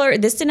spoiler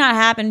alert, this did not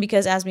happen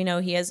because, as we know,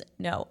 he has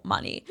no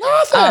money.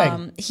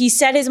 Nothing. He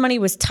said his money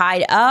was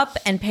tied up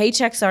and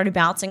paychecks started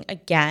bouncing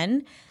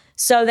again.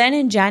 So then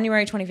in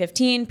January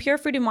 2015, Pure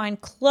Food and Wine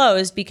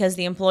closed because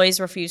the employees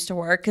refused to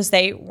work because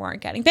they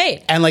weren't getting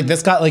paid. And like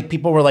this got like,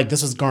 people were like,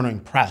 this was garnering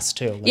press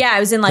too. Like, yeah, it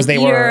was in like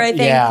Ear, I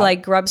think,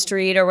 like Grub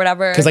Street or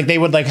whatever. Because like they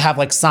would like have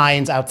like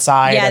signs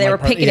outside. Yeah, and, they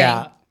like, were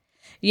picketing.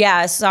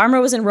 Yeah,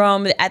 Sarma was in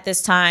Rome at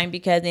this time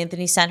because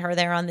Anthony sent her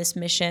there on this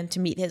mission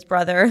to meet his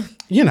brother.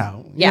 You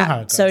know how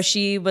it goes. So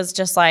she was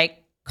just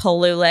like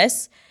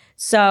clueless.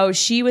 So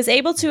she was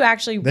able to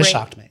actually This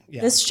shocked me.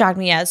 Yeah. This shocked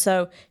me, yeah.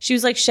 So she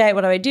was like, shit, what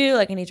do I do?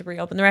 Like, I need to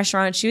reopen the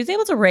restaurant. She was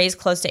able to raise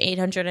close to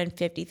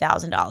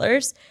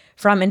 $850,000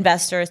 from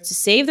investors to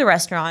save the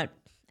restaurant.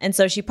 And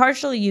so she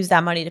partially used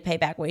that money to pay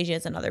back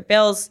wages and other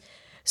bills.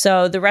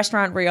 So the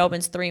restaurant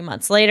reopens 3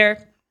 months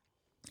later.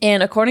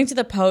 And according to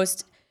the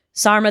Post,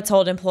 Sarma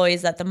told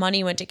employees that the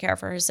money went to care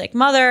for her sick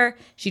mother.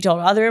 She told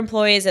other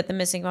employees that the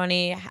missing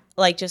money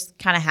like just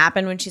kind of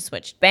happened when she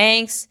switched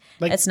banks.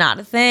 Like, it's not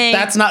a thing.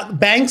 That's not,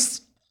 banks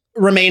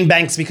remain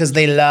banks because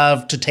they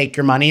love to take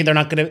your money. They're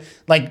not going to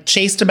like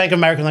Chase to Bank of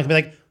America and like be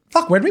like,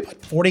 fuck, where'd we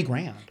put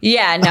 $40,000?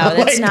 Yeah, no,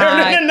 that's like,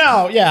 not.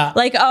 No, yeah.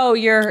 Like, oh,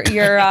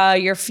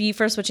 your fee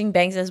for switching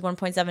banks is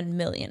 $1.7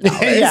 million.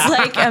 Yeah.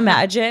 Like,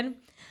 imagine.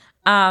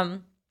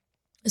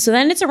 So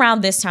then it's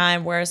around this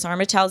time where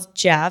Sarma tells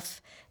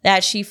Jeff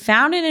that she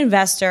found an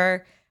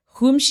investor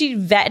whom she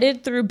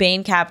vetted through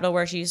Bain Capital,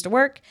 where she used to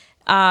work.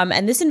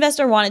 And this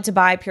investor wanted to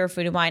buy Pure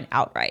Food and Wine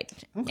outright.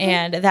 Okay.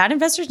 And that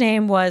investor's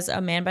name was a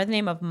man by the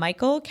name of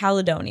Michael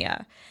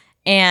Caledonia.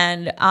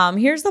 And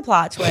here's the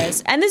plot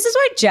twist. And this is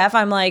why Jeff,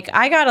 I'm like,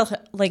 I got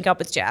to link up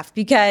with Jeff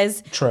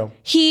because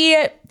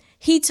he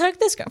took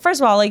this.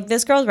 First of all, like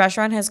this girl's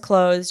restaurant has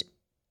closed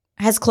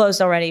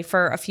already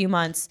for a few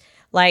months.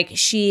 Like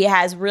she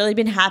has really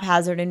been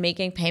haphazard in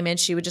making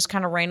payments. She would just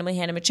kind of randomly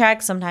hand him a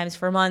check, sometimes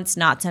for months,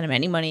 not send him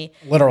any money.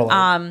 Literally.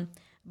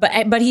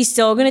 But he's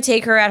still going to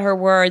take her at her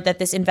word that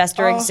this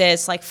investor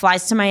exists, like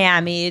flies to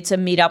Miami to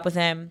meet up with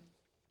him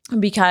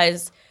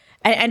because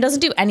and doesn't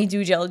do any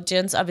due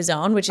diligence of his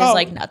own, which is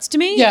like nuts to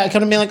me. Yeah, it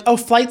could have been like, oh,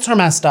 flights are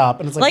messed up.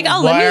 And it's like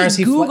let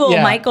me Google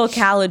Michael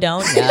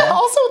Caledonia. Yeah,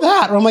 also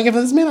that. Where I'm like, if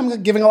this man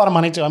I'm giving a lot of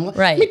money to,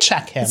 let me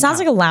check him. It sounds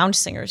like a lounge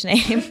singer's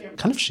name.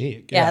 Kind of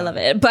chic. Yeah, I love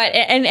it. But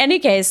in any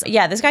case,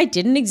 this guy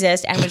didn't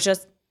exist and was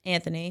just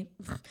Anthony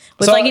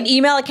with like an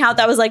email account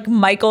that was like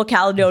Michael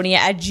Caledonia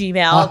at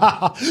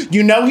Gmail.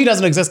 You know he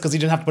doesn't exist because he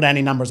didn't have to put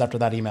any numbers after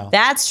that email.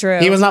 That's true.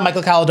 He was not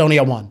Michael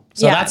Caledonia 1.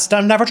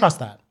 So never trust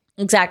that.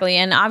 Exactly.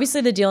 And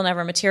obviously the deal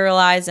never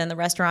materialized and the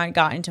restaurant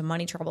got into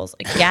money troubles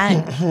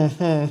again.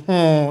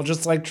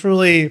 Just like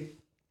truly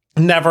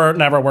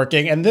never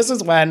working. And this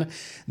is when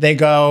they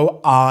go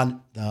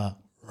on the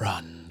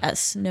run.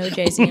 Yes, no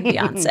Jay-Z and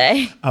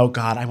Beyonce. Oh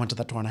God, I went to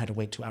that tour and I had to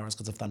wait 2 hours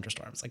because of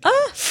thunderstorms. Like,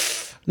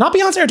 not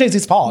Beyonce or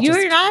Jay-Z's fault.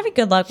 You're not having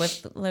good luck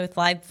with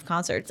live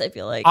concerts, I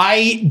feel like.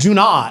 I do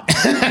not.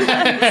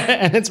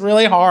 And it's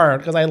really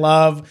hard because I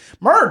love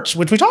merch,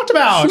 which we talked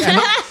about.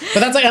 But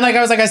that's like, and like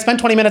I was like, I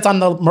spent 20 minutes on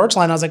the merch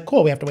line. I was like,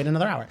 cool, we have to wait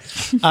another hour.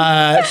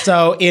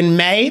 So in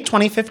May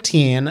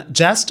 2015,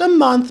 just a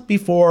month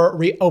before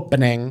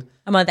reopening.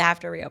 A month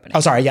after reopening. Oh,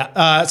 sorry,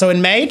 yeah. So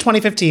in May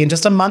 2015,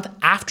 just a month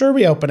after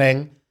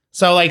reopening.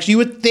 So like you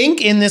would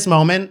think in this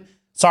moment,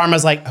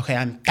 Sarma's like, okay,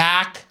 I'm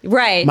back.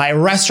 Right. My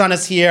restaurant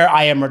is here.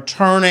 I am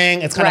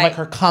returning. It's kind of like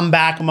her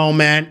comeback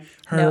moment.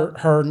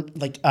 Her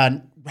like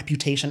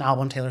Reputation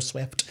album, Taylor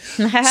Swift.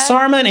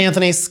 Sarma and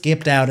Anthony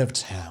skipped out of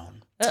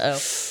town.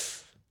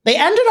 They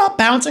ended up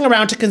bouncing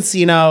around to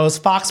casinos,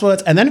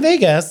 Foxwoods, and then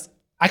Vegas.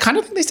 I kind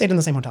of think they stayed in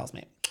the same hotel as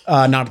me.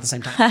 Not at the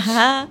same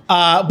time.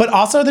 But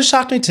also this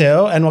shocked me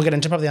too, and we'll get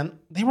into probably the end.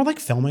 They were like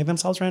filming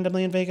themselves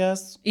randomly in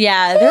Vegas.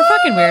 Yeah, they're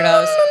fucking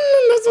weirdos.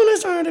 That's when I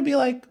started to be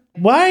like,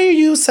 why are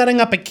you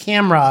setting up a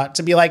camera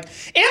to be like,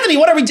 Anthony,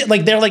 what are we doing?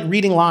 Like, they're like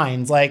reading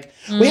lines. Like,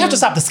 we have to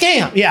stop the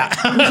scam. Yeah.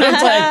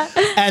 It's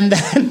like, and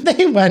then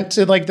they went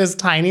to like this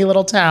tiny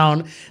little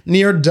town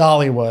near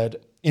Dollywood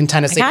in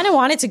Tennessee. I kind of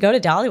wanted to go to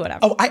Dollywood.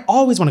 Oh, I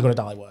always want to go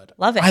to Dollywood.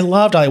 Love it. I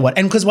love Dollywood.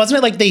 And because wasn't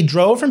it like they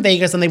drove from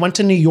Vegas and they went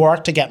to New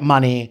York to get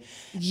money?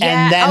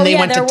 Yeah. And then they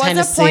went to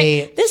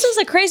Tennessee. This was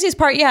the craziest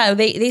part. Yeah.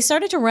 They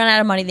started to run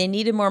out of money. They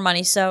needed more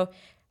money. So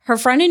her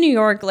friend in New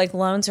York like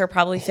loans her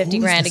probably 50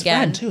 grand again.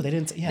 Friend too. They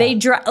didn't.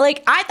 Yeah.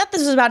 Like I thought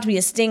this was about to be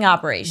a sting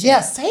operation.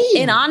 Yeah, same.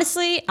 And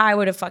honestly, I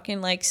would have fucking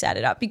like set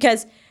it up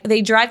because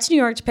they drive to New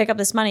York to pick up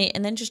this money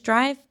and then just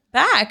drive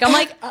back. I'm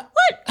like, what?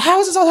 How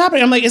is this all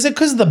happening? I'm like, is it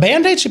because of the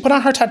Band-Aid she put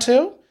on her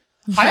tattoo?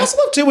 I also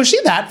love too. Was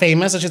she that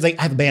famous? And she's like,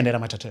 I have a Band-Aid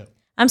on my tattoo.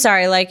 I'm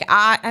sorry. Like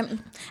I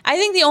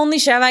think the only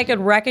chef I could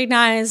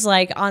recognize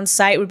like on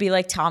site would be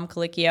like Tom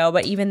Colicchio,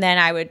 but even then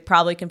I would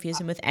probably confuse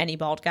him with any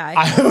bald guy.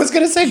 I was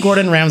gonna say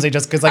Gordon Ramsay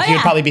just because like he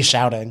would probably be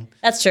shouting.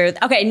 That's true.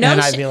 Okay, no.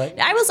 And I'd be like,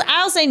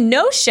 I'll say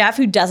no chef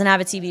who doesn't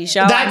have a TV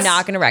show. I'm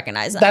not gonna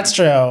recognize them. That's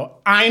true.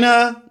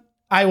 Ina,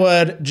 I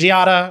would.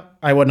 Giada,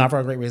 I would not for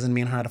a great reason.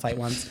 Me and her had a fight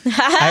once.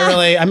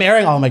 I'm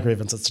airing all my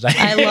grievances today.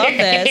 I love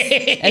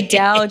this.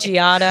 Adele,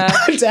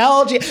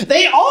 Giada.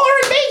 They all are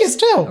in Vegas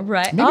too.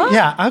 Right. Maybe,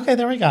 yeah. Okay,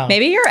 there we go.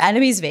 Maybe your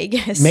enemy's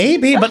Vegas.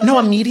 Maybe, but no,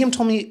 a medium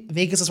told me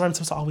Vegas is where I'm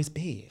supposed to always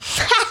be.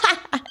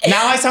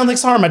 Now I sound like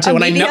Sarma too,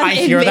 and I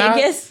hear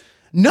Vegas? That.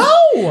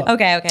 No.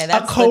 Okay.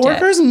 That's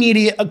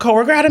a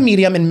coworker had a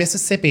medium in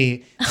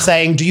Mississippi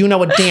saying, "Do you know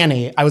what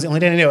Danny?" I was the only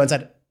Danny I knew, and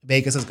said,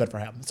 Vegas is good for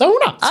him. So who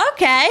knows?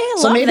 Okay,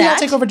 so maybe I'll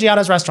take over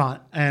Giada's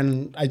restaurant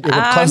and it would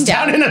close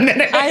down in a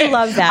minute. I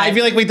love that. I'd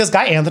be like, wait, this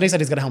guy Anthony said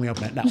he's going to help me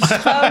open it. No.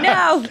 Oh,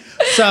 no.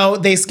 So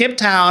they skip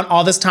town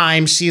all this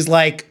time. She's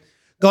like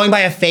going by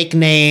a fake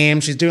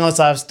name. She's doing all this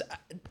stuff.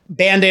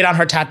 Band-Aid on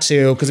her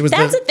tattoo because it was.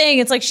 That's the thing.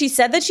 It's like she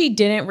said that she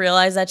didn't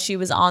realize that she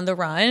was on the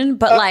run,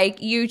 but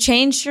like you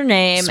changed your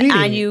name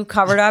and you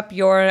covered up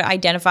your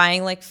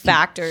identifying like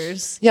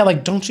factors. Yeah,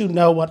 like don't you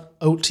know what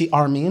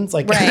OTR means?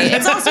 Like, right.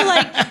 It's also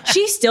like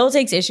she still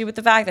takes issue with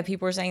the fact that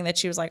people were saying that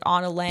she was like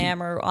on a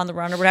lam or on the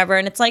run or whatever,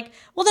 and it's like,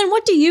 well, then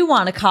what do you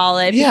want to call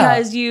it?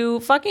 Because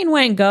you fucking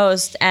went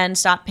ghost and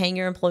stopped paying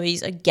your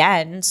employees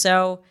again.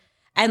 So.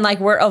 And like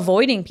we're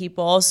avoiding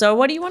people. So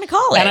what do you want to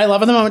call it? And I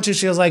love in the moment too,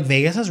 she was like,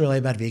 Vegas has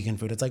really bad vegan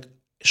food. It's like,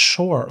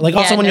 sure. Like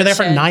also when you're there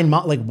for 9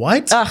 months, like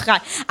what? Oh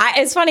God.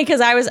 It's funny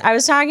because I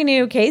was talking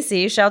to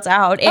Casey, shouts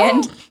out,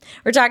 and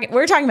we're talking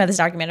about this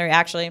documentary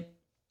actually.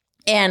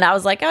 And I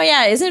was like, oh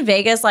yeah, isn't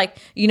Vegas like,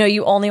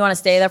 you only want to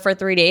stay there for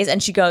 3 days?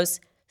 And she goes,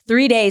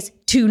 3 days,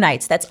 2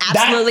 nights. That's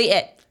absolutely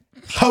it.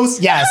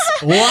 Yes.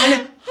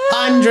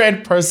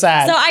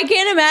 100%. So I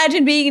can't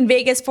imagine being in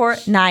Vegas for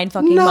 9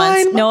 fucking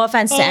months. No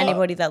offense to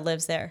anybody that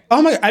lives there.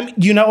 Oh my,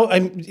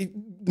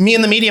 me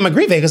and the medium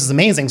agree Vegas is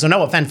amazing. So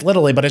no offense,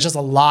 literally, but it's just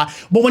a lot.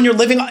 But when you're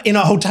living in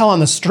a hotel on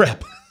the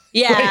Strip.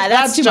 Yeah, like,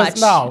 that's too much.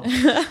 No.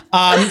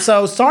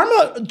 So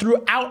Sarma,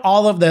 throughout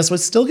all of this,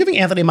 was still giving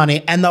Anthony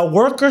money and the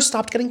workers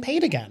stopped getting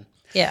paid again.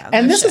 Yeah.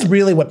 And this is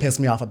really what pissed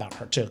me off about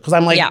her too. Because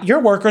I'm like, your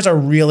workers are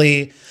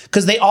really,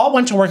 because they all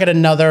went to work at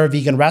another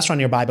vegan restaurant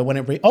nearby, but when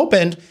it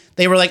reopened,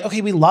 they were like,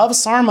 okay, we love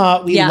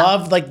Sarma. We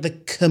love like the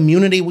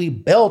community we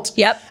built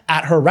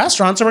at her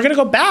restaurant. So we're going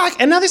to go back.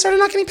 And now they started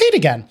not getting paid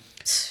again.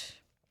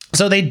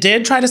 So they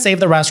did try to save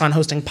the restaurant,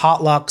 hosting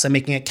potlucks and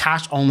making it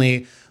cash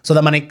only So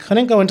that money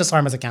couldn't go into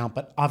Sarma's account,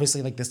 but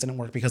obviously like this didn't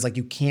work because like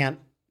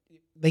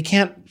they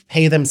can't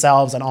pay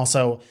themselves and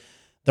also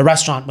the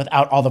restaurant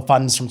without all the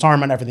funds from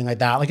Sarma and everything like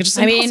that. Like it's just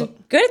impossible.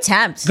 Good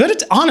attempt.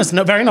 Honest,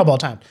 very noble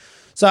attempt.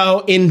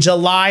 So in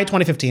July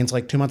 2015, so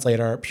like 2 months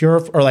later,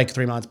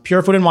 3 months,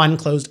 Pure Food and Wine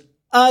closed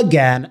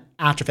again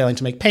after failing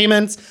to make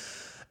payments.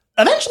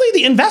 Eventually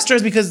the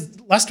investors, because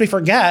lest we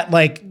forget,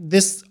 like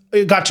this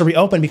got to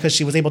reopen because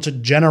she was able to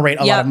generate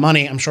a lot of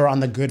money, I'm sure on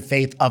the good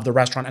faith of the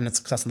restaurant and its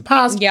success in the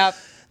past. Yep.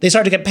 They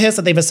started to get pissed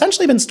that they've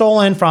essentially been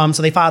stolen from,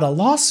 so they filed a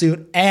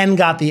lawsuit and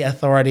got the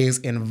authorities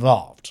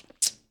involved.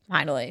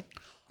 Finally.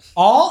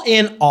 All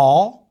in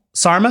all,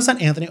 Sarma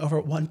sent Anthony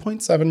over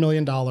 $1.7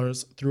 million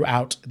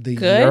throughout the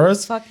years.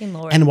 Good fucking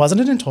Lord. And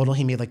wasn't it in total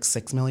he made like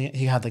 $6 million?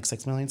 He had like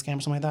 $6 million scam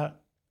or something like that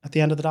at the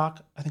end of the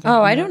doc, I think.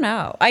 I don't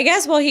know. I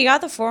guess, well, he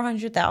got the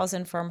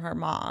 $400,000 from her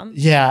mom.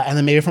 Yeah, and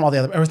then maybe from all the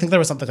other, I think there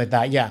was something like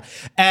that, yeah.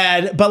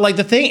 But like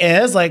the thing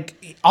is,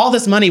 like all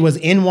this money was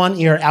in one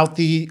ear, out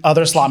the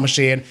other slot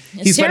machine.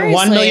 He spent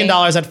 $1 million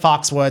at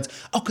Foxwoods.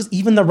 Oh, because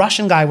even the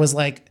Russian guy was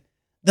like,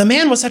 the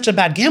man was such a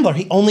bad gambler,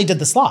 he only did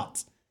the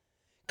slots.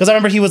 Because I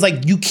remember he was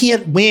like, you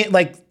can't win,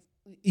 like,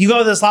 you go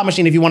to the slot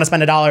machine if you want to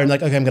spend $1 and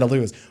like, okay, I'm going to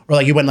lose. Or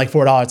like you win like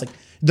 $4. Like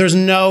there's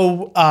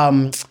no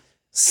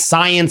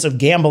science of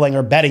gambling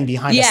or betting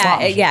behind the slot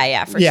machine.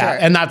 Yeah, for sure.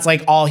 And that's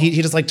like all,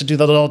 he just liked to do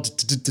the little...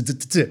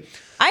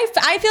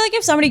 I feel like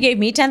if somebody gave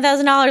me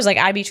 $10,000, like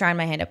I'd be trying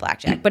my hand at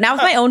blackjack. But now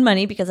with my own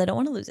money because I don't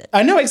want to lose it.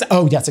 I know.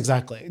 Oh, yes,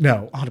 exactly.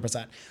 No,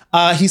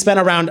 100%. He spent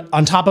around,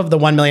 on top of the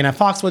 $1 million at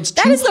Foxwoods.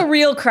 That is the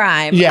real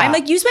crime. Yeah. I'm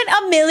like, you spent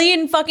 $1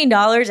 million fucking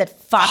dollars at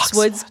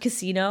Foxwoods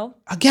Casino.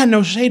 Again,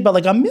 no shade, but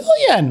like $1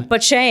 million.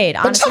 But shade,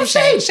 honestly. But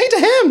shade to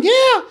him,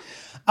 yeah.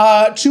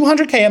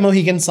 $200K at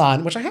Mohegan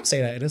Sun, which I have to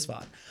say that it is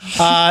fun.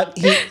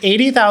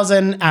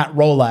 $80,000 at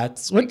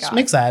Rolex, which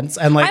makes sense.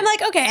 And like, I'm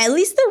like, okay, at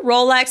least the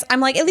Rolex. I'm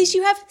like, at least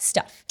you have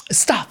stuff.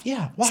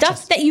 Yeah.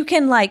 Stuff that you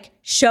can like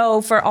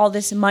show for all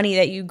this money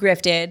that you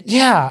grifted.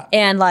 Yeah.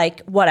 And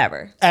like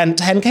whatever. And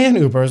 $10K in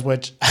Ubers,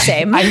 which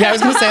same. I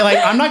was gonna say, like,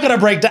 I'm not gonna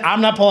break down. I'm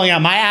not pulling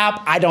out my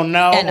app. I don't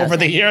know over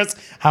the years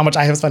how much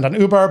I have spent on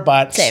Uber,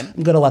 but same.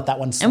 I'm gonna let that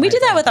one slide. And we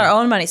did that with our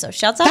own money, so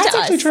shouts out to us. That's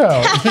actually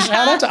true.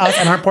 Shout out to us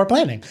and our poor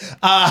planning.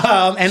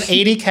 And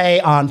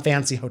 $80K on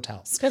fancy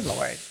hotels. Good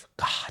Lord.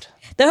 God.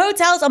 The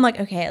hotels, I'm like,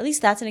 okay, at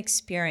least that's an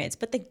experience.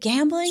 But the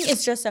gambling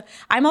is just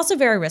I'm also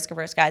very risk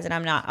averse, guys, and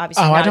I'm not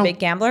obviously not a big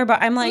gambler,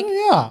 but I'm like,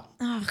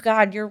 oh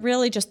God, you're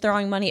really just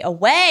throwing money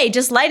away.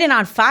 Just light it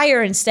on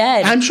fire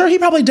instead. I'm sure he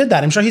probably did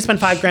that. I'm sure he spent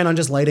 $5,000 on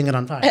just lighting it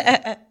on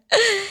fire.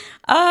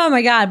 Oh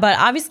my God. But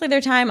obviously their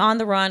time on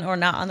the run or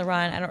not on the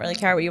run, I don't really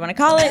care what you want to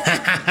call it,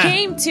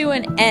 came to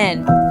an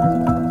end.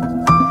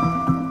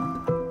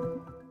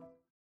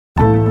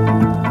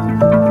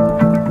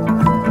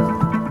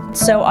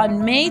 So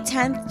on May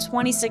 10th,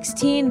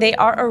 2016, they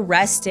are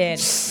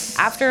arrested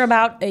after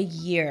about a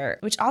year,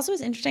 which also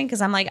is interesting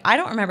because I'm like, I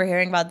don't remember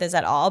hearing about this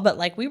at all, but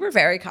like we were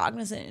very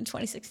cognizant in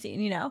 2016,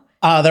 you know?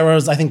 There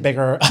was, I think,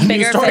 bigger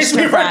news stories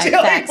we were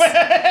dealing with.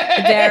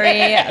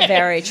 Very,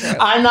 very true.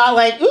 I'm not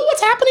like, ooh,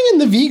 what's happening in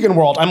the vegan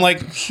world? I'm like,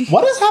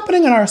 what is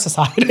happening in our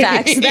society?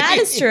 That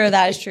is true.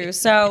 That is true.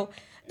 So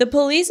the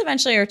police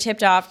eventually are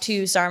tipped off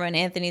to Sarma and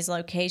Anthony's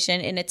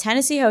location in a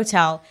Tennessee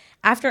hotel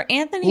after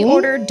Anthony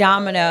ordered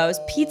Domino's,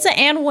 pizza,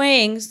 and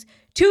wings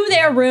to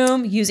their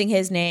room using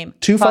his name.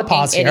 Two full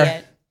pause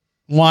here.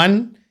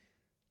 One,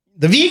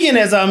 the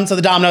veganism to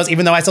the Domino's,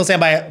 even though I still stand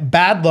by it,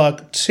 bad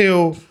look.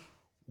 Two,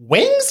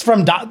 wings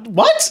from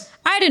what?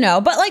 I don't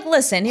know, but like,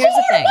 listen, here's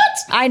the thing. What?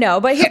 I know,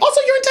 but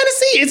also you're in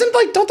Tennessee. Isn't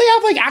like, don't they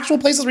have like actual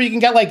places where you can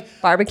get like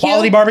barbecue,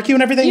 quality barbecue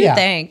and everything?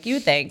 You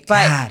think,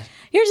 but. God.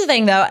 Here's the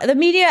thing, though. The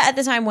media at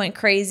the time went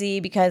crazy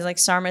because, like,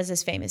 Sarma's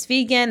this famous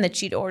vegan that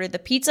she'd ordered the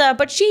pizza,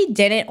 but she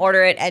didn't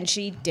order it and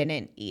she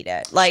didn't eat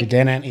it. Like, she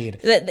didn't eat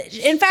it.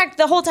 In fact,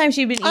 the whole time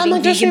she'd been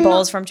eating vegan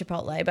bowls from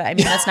Chipotle, but I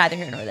mean, that's neither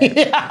here nor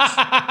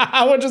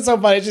there. Which is so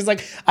funny. She's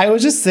like, I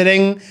was just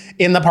sitting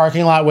in the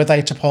parking lot with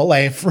a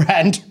Chipotle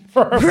friend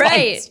for her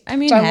right. I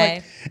mean, hey.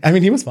 Like, I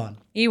mean, he was fun.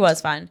 He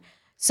was fun.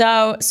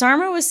 So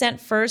Sarma was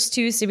sent first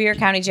to Sevier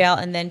County Jail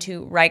and then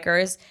to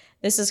Rikers.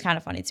 This is kind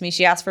of funny to me.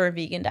 She asked for a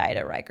vegan diet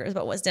at Rikers,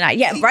 but was denied.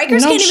 Yeah,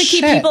 Rikers can't even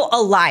keep people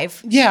alive.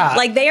 Yeah.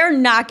 Like, they are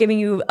not giving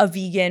you a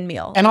vegan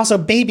meal. And also,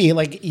 baby,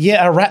 like,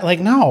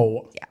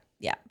 no.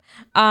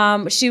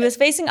 Yeah. She was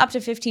facing up to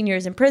 15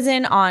 years in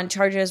prison on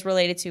charges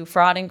related to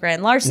fraud and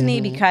grand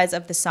larceny because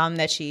of the sum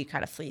that she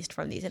kind of fleeced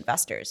from these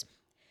investors.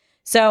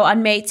 So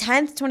on May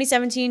 10th,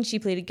 2017, she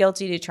pleaded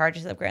guilty to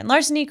charges of grand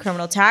larceny,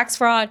 criminal tax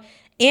fraud,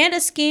 and a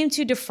scheme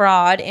to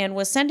defraud, and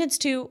was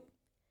sentenced to,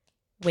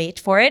 wait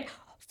for it,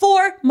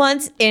 4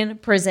 months in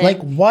prison. Like,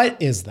 what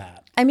is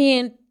that? I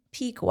mean,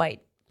 peak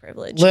white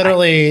privilege.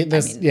 Literally,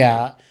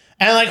 yeah.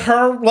 And like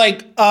her,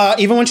 like,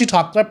 even when she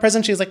talked about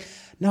prison, she was like,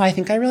 no, I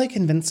think I really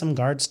convinced some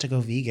guards to go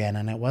vegan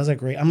and it was a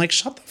great, I'm like,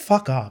 shut the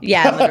fuck up.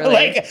 Yeah, literally.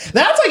 Like,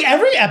 that's like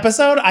every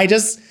episode,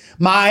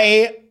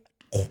 my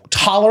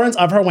tolerance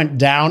of her went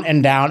down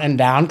and down and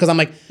down. Cause I'm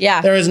like,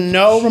 there is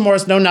no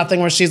remorse, no nothing,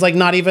 where she's like,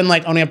 not even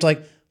like owning up to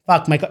like,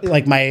 fuck,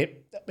 my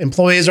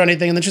employees or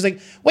anything. And then she's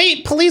like,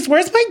 wait, police,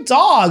 where's my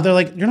dog? They're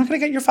like, you're not going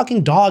to get your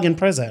fucking dog in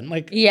prison.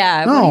 Like,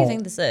 yeah, no. What do you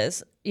think this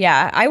is?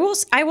 Yeah, I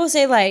will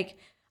say, like,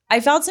 I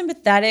felt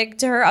sympathetic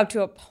to her up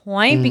to a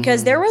point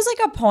because there was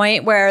like a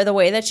point where the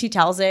way that she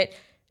tells it,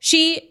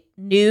 she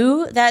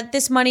knew that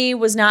this money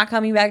was not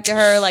coming back to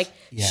her. Like,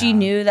 she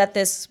knew that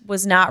this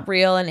was not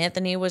real and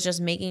Anthony was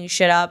just making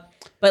shit up.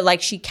 But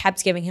like, she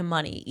kept giving him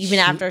money even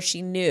after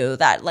she knew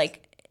that,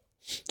 like.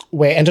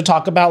 Wait, and to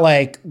talk about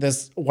like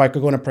this white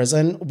girl going to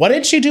prison, what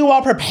did she do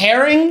while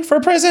preparing for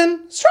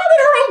prison? Started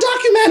her own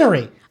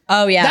documentary.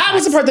 Oh, yeah. That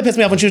was the part that pissed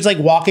me off when she was like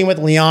walking with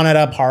Leon at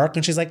a park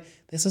and she's like,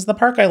 this is the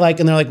park I like.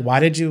 And they're like, why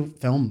did you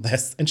film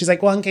this? And she's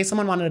like, well, in case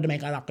someone wanted to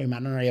make a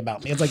documentary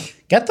about me. It's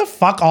like, get the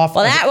fuck off.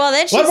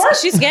 Then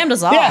she scammed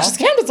us all. Yeah, she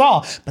scammed us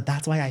all. But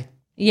that's why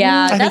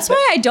that's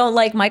why I don't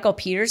like Michael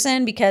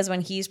Peterson, because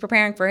when he's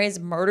preparing for his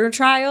murder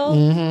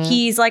trial,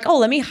 he's like, oh,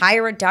 let me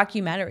hire a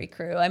documentary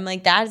crew. I'm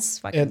like, that's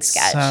fucking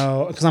sketch.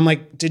 So, because I'm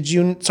like, did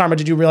you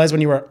realize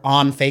when you were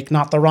on Fake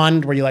Not the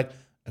Run, were you like,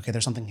 okay,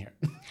 there's something here?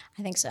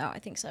 I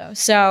think so.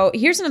 So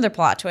here's another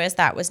plot twist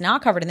that was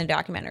not covered in the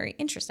documentary.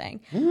 Interesting.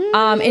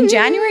 In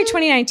January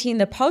 2019,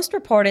 the Post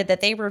reported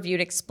that they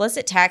reviewed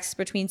explicit texts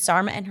between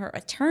Sarma and her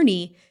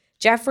attorney,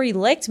 Jeffrey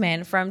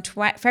Lichtman, from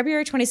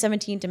February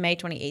 2017 to May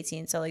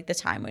 2018. So like the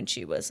time when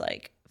she was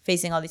like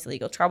facing all these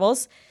legal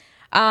troubles.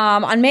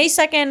 On May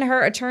 2nd,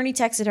 her attorney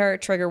texted her,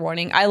 trigger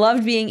warning, I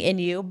loved being in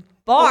you,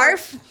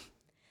 barf.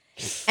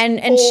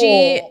 And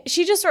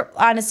she just,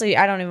 honestly,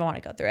 I don't even want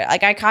to go through it.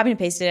 Like, I copied and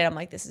pasted it. I'm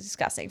like, this is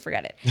disgusting.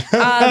 Forget it.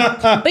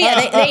 But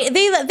yeah,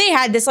 they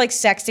had this like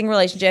sexting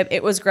relationship.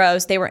 It was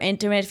gross. They were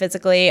intimate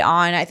physically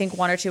on, I think,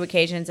 1 or 2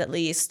 occasions at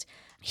least.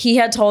 He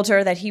had told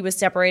her that he was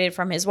separated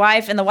from his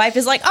wife, and the wife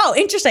is like, oh,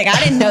 interesting.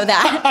 I didn't know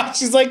that.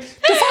 She's like,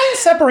 define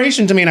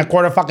separation to me in a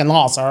court of fucking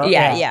law, sir.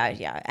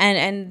 Yeah.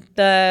 And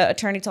the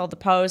attorney told the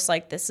Post,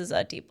 like, this is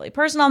a deeply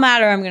personal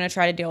matter. I'm going to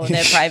try to deal with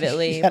it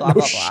privately, blah, blah,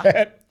 blah.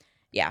 Shit.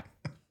 Yeah.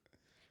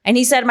 And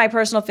he said, my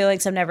personal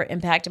feelings have never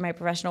impacted my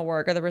professional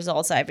work or the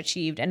results I've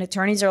achieved. And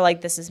attorneys are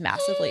like, this is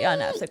massively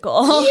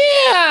unethical.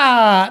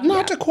 Yeah.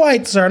 Not to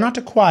quite, sir. Not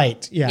to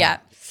quite. Yeah.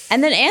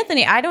 And then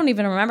Anthony, I don't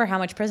even remember how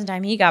much prison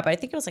time he got, but I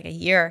think it was like a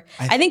year.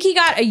 I think he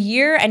got a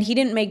year and he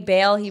didn't make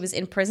bail. He was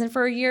in prison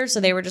for a year. So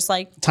they were just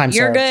like,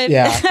 you're good.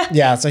 Yeah.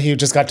 Yeah. So he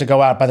just got to go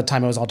out by the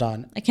time it was all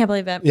done. I can't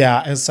believe it.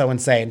 Yeah. It was so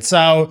insane.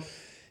 So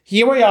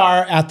here we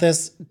are at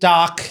this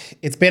doc.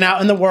 It's been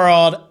out in the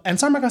world, and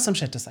Sarma got some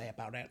shit to say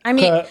about it. I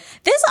mean,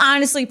 this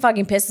honestly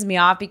fucking pisses me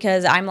off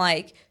because I'm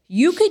like,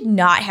 you could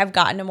not have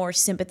gotten a more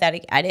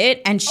sympathetic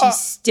edit, and she's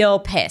still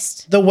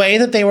pissed. The way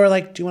that they were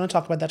like, do you want to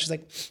talk about that? She's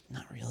like,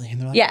 not really. And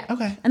they're like, yeah.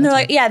 Okay. And they're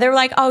like, fine. Yeah, they were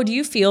like, oh, do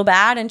you feel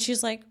bad? And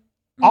she's like,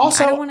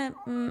 also, I don't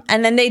want to.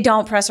 And then they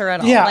don't press her at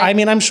all. Yeah, like, I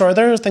mean, I'm sure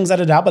there's things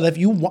edited out, but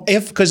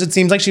because it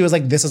seems like she was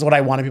like, this is what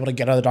I wanted people to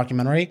get out of the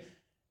documentary,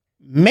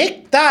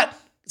 make that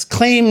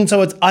claim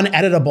so it's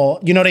uneditable.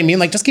 You know what I mean?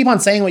 Like, just keep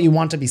on saying what you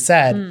want to be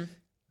said. And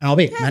I'll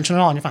mention it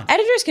all and you're fine.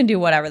 Editors can do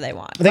whatever they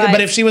want.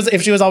 But if she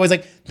was always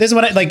like, this is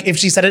what if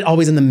she said it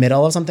always in the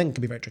middle of something, it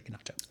could be very tricky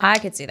not to. I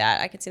could see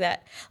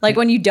that. Like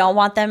when you don't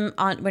want them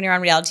when you're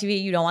on reality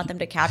TV, you don't want them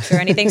to capture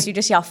anything. So you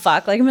just yell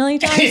fuck like a million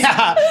times.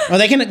 Yeah. Or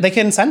they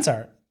can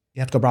censor.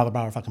 You have to go bravo,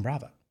 bravo, fucking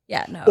bravo.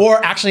 Yeah, no.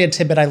 Or actually a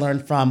tidbit I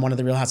learned from one of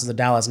the Real Houses of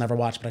Dallas, never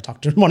watched, but I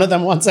talked to one of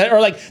them once, or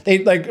like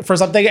they like for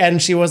something,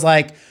 and she was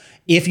like,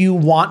 if you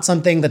want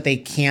something that they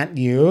can't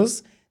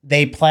use,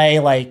 they play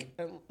like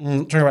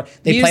play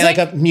like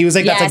a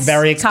music that's like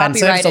very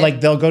expensive. Copyrighted. So like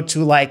they'll go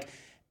to like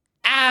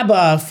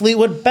ABBA,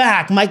 Fleetwood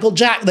Mac, Michael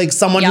Jackson, like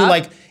someone who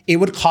like it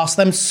would cost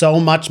them so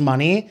much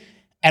money.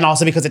 And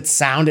also because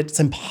it's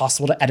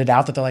impossible to edit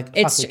out that they're like,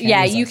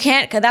 you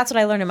can't. Cause that's what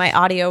I learned in my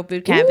audio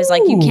boot camp is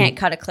like, you can't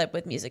cut a clip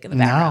with music in the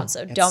background.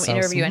 So don't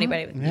interview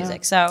anybody with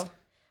music. So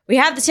we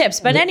have the tips.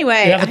 But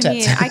anyway, I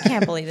mean, I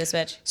can't believe this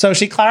bitch. So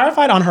she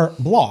clarified on her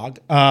blog.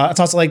 It's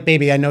also like,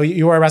 baby, I know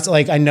you were arrested.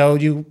 Like, I know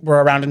you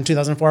were around in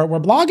 2004. We're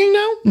blogging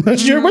now. We're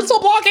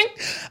still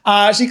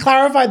blogging. She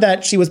clarified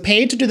that she was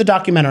paid to do the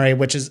documentary,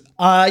 which is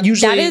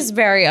usually. That is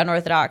very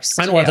unorthodox.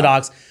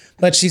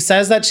 But she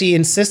says that she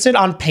insisted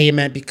on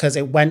payment because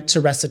it went to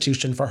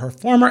restitution for her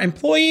former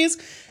employees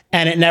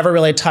and it never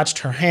really touched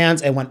her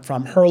hands. It went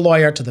from her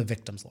lawyer to the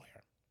victim's lawyer.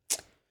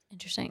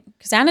 Interesting.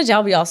 Because Anna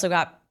Delvey also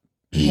got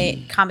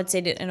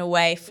compensated in a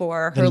way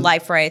for her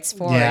life rights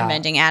for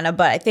amending Anna.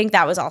 But I think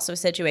that was also a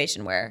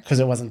situation where. Because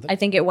it wasn't. I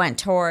think it went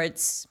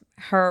towards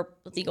her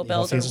legal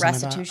bills or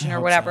restitution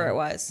or whatever it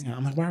was. Yeah,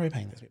 I'm like, why are we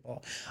paying these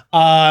people?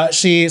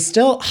 She's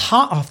still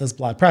hot off this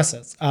blood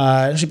presses.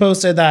 She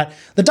posted that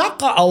the doc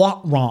got a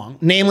lot wrong,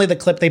 namely the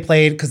clip they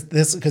played because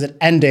it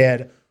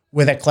ended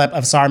with a clip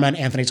of Sarma and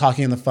Anthony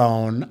talking on the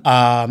phone,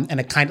 and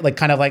it kind of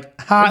like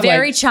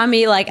very like,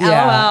 chummy, like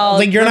LOL.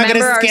 Like you're not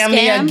gonna scam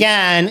me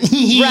again,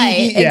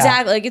 right?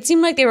 Exactly. Like it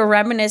seemed like they were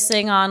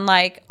reminiscing on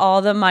like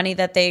all the money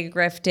that they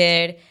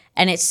grifted.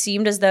 And it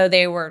seemed as though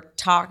they were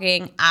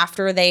talking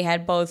after they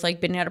had both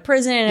like been out of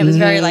prison. And it was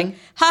very like,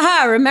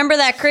 haha, remember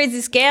that crazy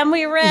scam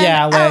we ran?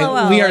 Yeah,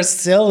 like, we are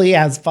silly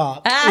as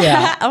fuck.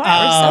 Yeah. Oh,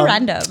 we're so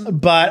random.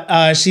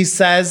 But she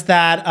says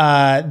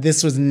that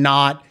this was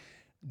not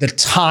the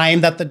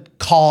time that the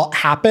call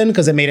happened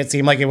because it made it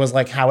seem like it was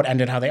like how it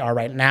ended, how they are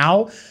right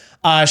now.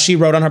 She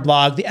wrote on her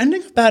blog, "The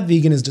ending of Bad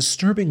Vegan is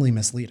disturbingly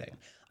misleading.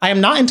 I am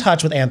not in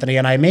touch with Anthony,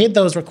 and I made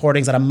those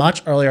recordings at a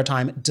much earlier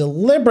time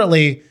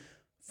deliberately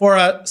for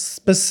a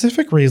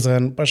specific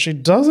reason," but she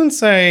doesn't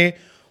say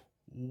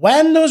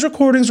when those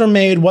recordings were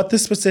made, what the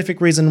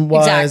specific reason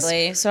was.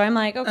 Exactly. So I'm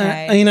like,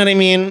 okay. You know what I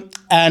mean?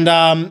 And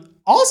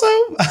also,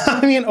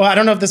 I mean, I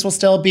don't know if this will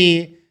still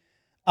be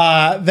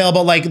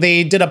available. Like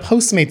they did a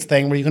Postmates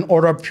thing where you can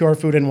order Pure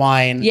Food and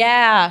Wine.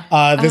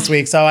 Yeah. This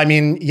week. So I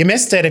mean, you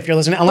missed it if you're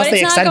listening. Unless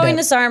they extend it. But it's not going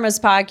to Sarma's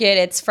pocket.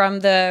 It's from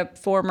the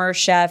former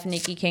chef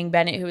Nikki King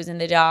Bennett, who was in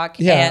the doc,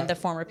 and the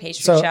former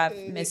pastry chef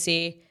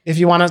Missy. If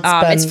you want to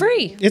spend, it's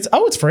free. It's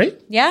free.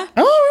 Yeah.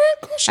 Oh, all right,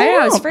 cool. I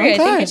know it's free.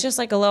 Okay. I think it's just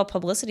like a little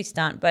publicity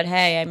stunt. But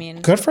hey, I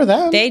mean, good for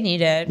them. They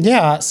need it.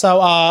 Yeah. So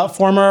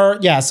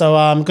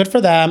good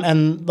for them,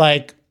 and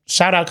like.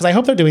 Shout out, because I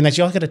hope they're doing that.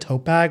 You all get a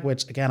tote bag,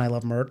 which, again, I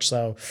love merch,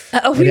 so...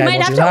 we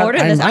might have to order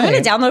this. I'm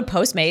going to download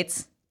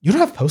Postmates. You don't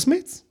have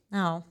Postmates?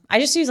 No. I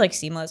just use, like,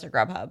 Seamless or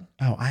Grubhub.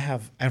 Oh, I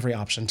have every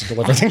option to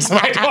deliver things to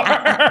my door.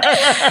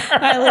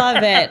 I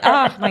love it.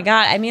 Oh, my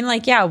God. I mean,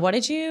 like, yeah, what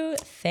did you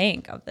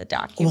think of the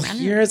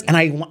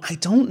documentary? Well,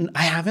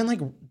 I haven't,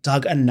 like,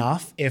 dug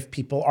enough if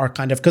people are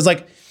kind of... Because,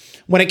 like...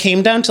 When it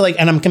came down to like,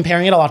 and I'm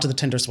comparing it a lot to the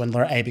Tinder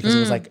Swindler, because it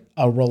was like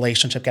a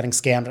relationship getting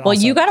scammed. Well,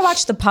 you got to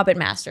watch The Puppet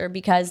Master,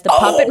 because The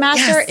Puppet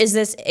Master is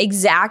this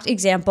exact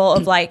example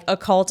of like a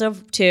cult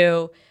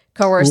to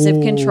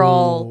coercive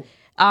control.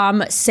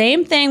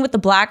 Same thing with the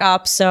Black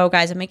Ops. So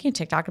guys, I'm making a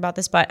TikTok about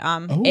this, but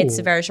it's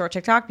a very short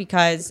TikTok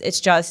because it's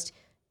just,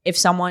 if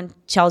someone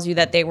tells you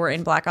that they were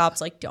in Black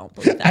Ops, like, don't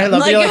believe that. I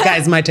love you, like,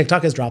 guys, my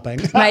TikTok is dropping.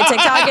 My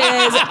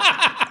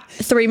TikTok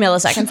is 3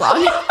 milliseconds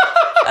long.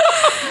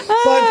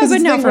 But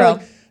no, for real.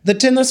 Like, the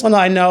Tinder Swindler,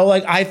 I know,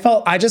 like,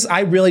 I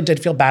really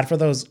did feel bad for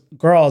those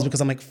girls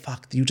because I'm like,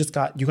 fuck, you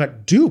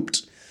got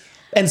duped.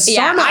 And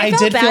Sarma, I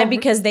felt bad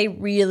because they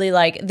really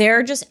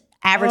they're just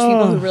average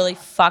people who really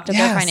fucked up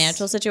their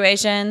financial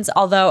situations.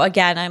 Although,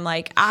 again, I'm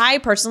like, I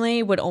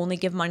personally would only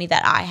give money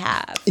that I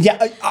have.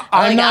 Yeah,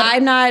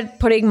 I'm not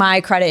putting my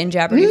credit in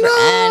jeopardy for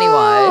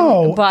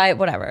anyone. But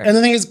whatever. And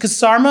the thing is, because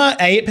Sarma,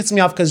 it pissed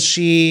me off because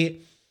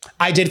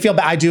I did feel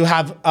bad. I do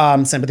have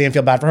sympathy and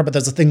feel bad for her, but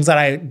there's the things that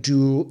I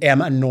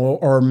am annoyed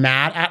or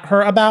mad at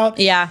her about.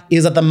 Yeah.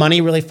 Is that the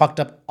money really fucked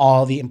up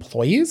all the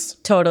employees.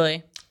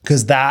 Totally.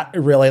 Because that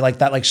really,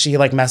 she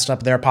messed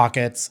up their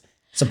pockets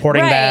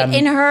supporting them.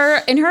 In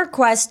her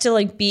quest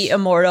to be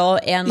immortal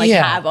and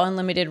have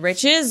unlimited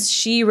riches,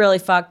 she really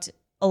fucked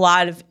a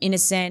lot of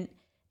innocent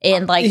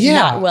and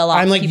not well off.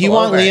 I'm like, you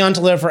want Leon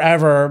to live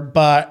forever,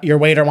 but your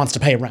waiter wants to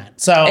pay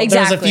rent. So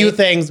there's a few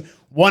things.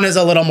 One is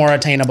a little more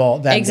attainable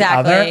than the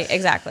other.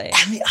 Exactly.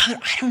 And the other,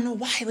 I don't know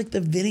why,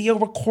 the video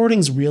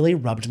recordings really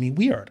rubbed me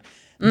weird.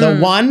 The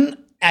one,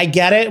 I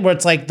get it, where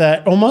it's I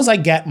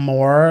get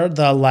more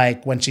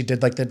when she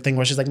did the thing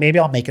where she's like, maybe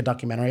I'll make a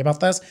documentary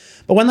about this.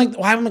 But when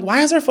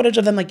why is there footage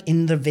of them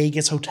in the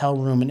Vegas hotel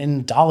room and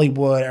in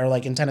Dollywood or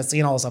in Tennessee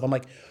and all this stuff? I'm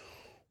like,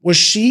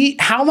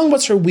 how long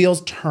was her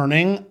wheels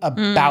turning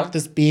about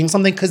this being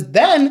something? Because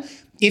then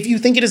if you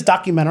think it is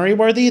documentary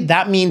worthy,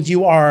 that means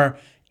you are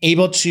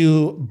able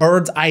to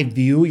bird's eye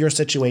view your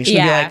situation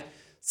and be like,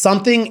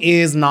 something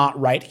is not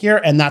right here.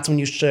 And that's when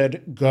you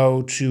should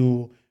go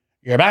to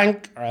your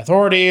bank or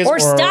authorities or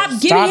stop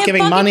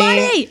giving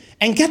money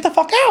and get the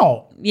fuck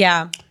out.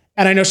 Yeah.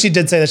 And I know she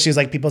did say that she's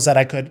people said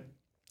I could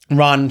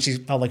run. She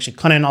felt like she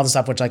couldn't, all this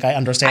stuff, which I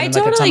understand. I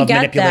totally a ton of get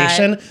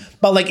manipulation. That.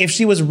 But if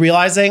she was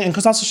realizing, and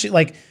because also she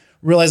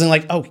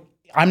realizing oh,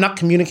 I'm not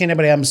communicating to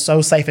anybody. I'm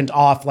so siphoned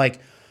off.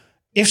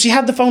 If she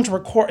had the phone to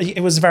record,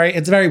 it's very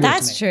weird.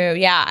 That's true.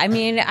 Yeah. I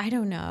mean, I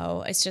don't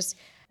know. It's just,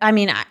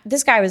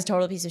 this guy was a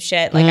total piece of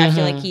shit. I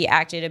feel like he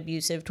acted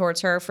abusive towards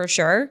her for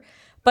sure.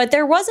 But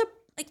there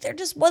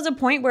just was a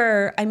point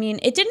where,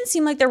 it didn't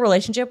seem like their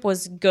relationship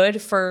was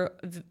good for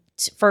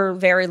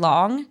very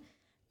long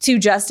to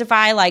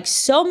justify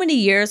so many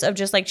years of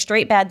just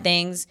straight bad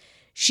things.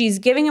 She's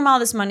giving him all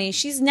this money.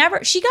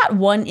 She got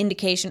one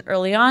indication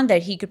early on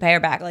that he could pay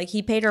her back.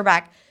 He paid her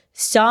back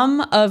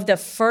some of the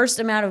first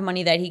amount of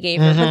money that he gave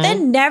her, but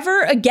then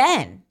never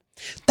again.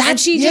 And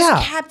she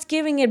just kept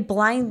giving it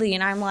blindly.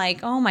 And I'm like,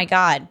 oh my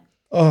God.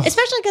 Ugh.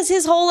 Especially because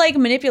his whole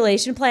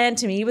manipulation plan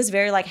to me was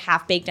very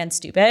half-baked and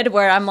stupid,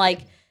 where I'm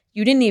like,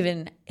 he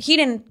didn't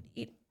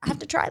have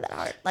to try that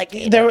hard.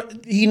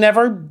 He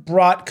never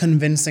brought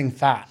convincing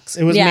facts.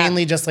 It was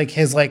mainly just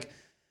his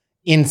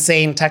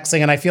insane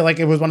texting. And I feel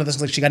it was one of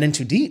those she got in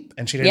too deep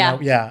and she didn't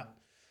know. Yeah.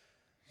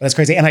 That's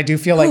crazy. And I do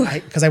feel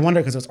because I wonder,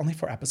 because it was only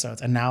 4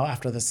 episodes. And now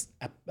after this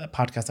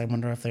podcast, I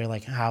wonder if they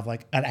have an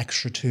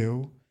extra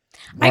 2.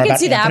 I can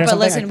see that, but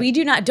listen, we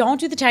don't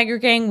do the Tiger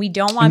King. We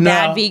don't want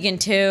Bad Vegan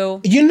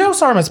 2. You know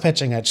Sarma's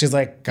pitching it. She's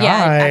like, guys.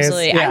 Yeah,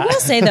 absolutely. Yeah. I will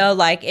say though,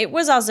 like, it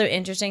was also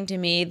interesting to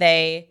me.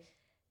 They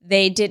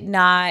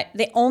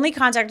only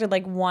contacted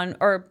like one,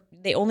 or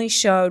they only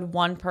showed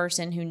one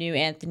person who knew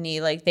Anthony.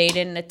 Like, they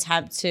didn't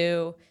attempt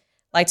to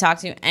like talk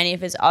to any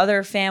of his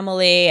other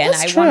family. And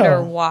I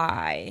wonder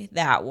why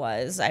that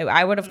was.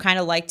 I would have kind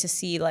of liked to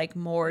see like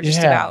more just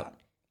about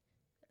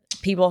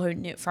people who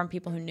knew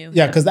him.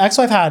 Yeah, because the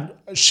ex-wife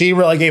she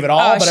really gave it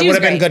all, but it would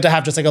have been good to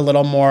have just like a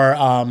little more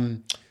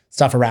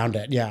stuff around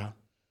it. Yeah.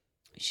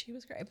 She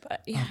was great,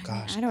 but yeah, oh,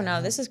 gosh, I don't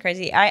know. This is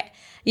crazy. At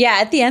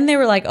the end they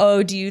were like,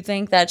 "Oh, do you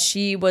think that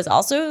she was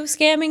also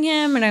scamming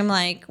him?" And I'm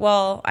like,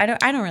 "Well, I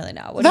don't really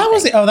know." That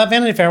was that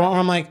Vanity Fair one where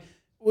I'm like,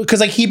 because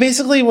like he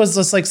basically was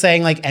just like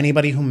saying like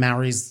anybody who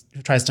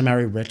tries to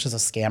marry rich is a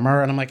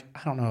scammer, and I'm like,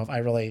 I don't know if I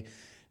really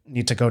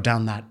need to go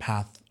down that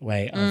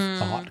pathway of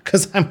thought,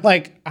 because I'm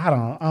like, I don't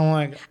know. I'm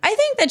like, I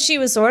think that she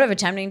was sort of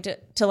attempting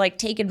to like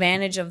take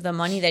advantage of the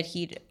money that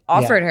he'd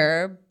offered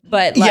her,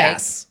 but like,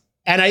 yes.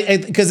 And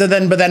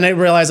but then I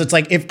realized it's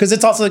like, because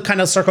it's also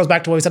kind of circles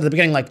back to what we said at the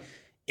beginning, like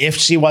if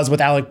she was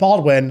with Alec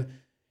Baldwin,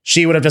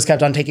 she would have just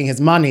kept on taking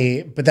his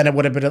money, but then it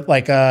would have been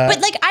like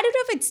but like, I don't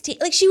know if it's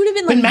like she would have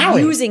been like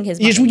using his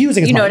money. Using his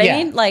money. You know what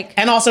I mean? Like,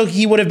 and also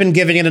he would have been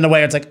giving it in a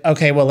way it's like,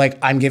 okay, well, like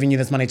I'm giving you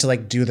this money to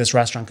like do this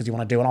restaurant because you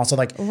want to do, and also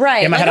like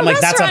right. In my head, I'm like,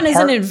 that's is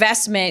an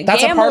investment.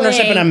 That's gambling. A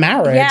partnership in a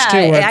marriage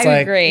too, where it's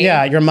like, agree.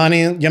 Yeah, your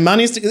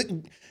money's.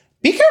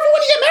 Be careful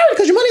when you get married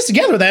because your money's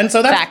together then.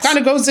 So that kind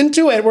of goes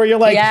into it where you're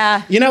like,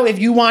 if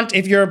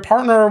your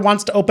partner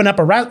wants to open up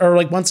or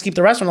like wants to keep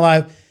the restaurant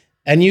alive,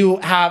 and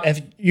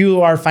if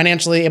you are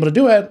financially able to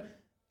do it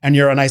and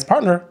you're a nice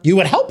partner, you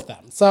would help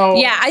them. So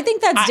yeah, I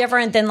think that's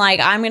different than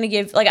like, I'm going to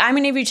give you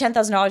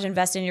 $10,000 to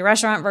invest in your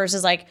restaurant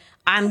versus like,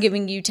 I'm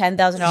giving you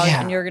 $10,000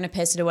 and you're going to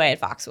piss it away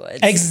at Foxwoods.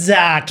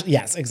 Exactly.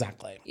 Yes,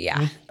 exactly. Yeah.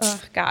 Mm-hmm.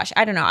 Oh, gosh.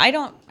 I don't know. I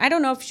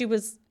don't know if she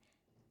was,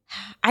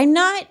 I'm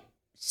not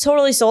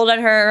totally sold on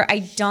her. I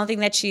don't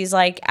think that she's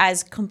like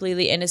as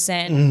completely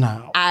innocent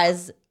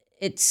as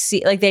it's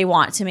like they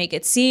want to make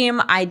it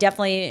seem. I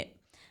definitely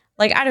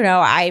like, I don't know.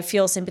 I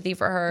feel sympathy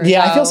for her.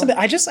 Yeah, I feel sympathy.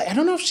 I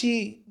don't know if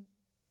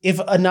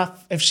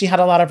she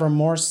had a lot of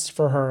remorse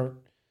for her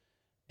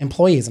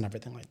employees and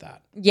everything like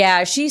that.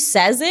 Yeah, she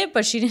says it,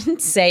 but she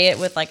didn't say it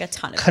with like a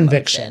ton of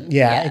conviction.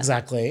 Yeah,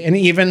 exactly. And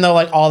even though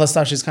like all the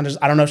stuff, she's kind of,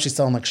 I don't know if she's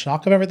still in like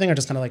shock of everything or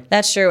just kind of like.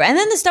 That's true. And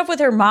then the stuff with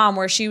her mom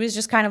where she was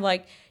just kind of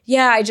like,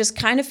 yeah, I just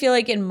kind of feel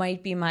like it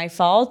might be my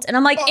fault. And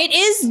I'm like, it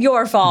is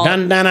your fault.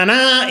 Dun, dun, dun,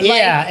 dun.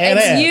 Yeah, like,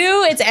 it's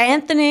you, it's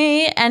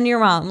Anthony, and your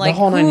mom. Like, the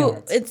whole 9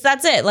 yards.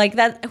 That's it. Like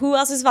that. Who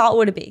else's fault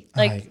would it be?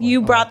 Like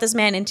you brought this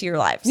man into your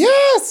lives.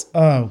 Yes.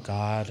 Oh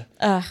God.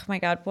 Oh my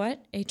God.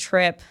 What a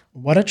trip.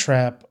 What a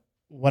trip.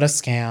 What a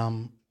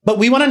scam. But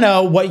we want to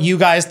know what you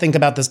guys think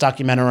about this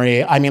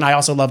documentary. I mean, I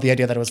also love the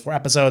idea that it was 4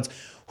 episodes.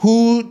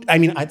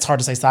 It's hard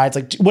to say sides.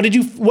 Like, what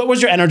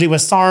was your energy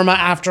with Sarma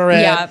after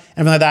it? Yeah.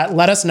 Everything like that.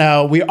 Let us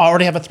know. We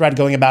already have a thread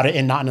going about it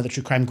in Not Another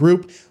True Crime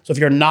group. So if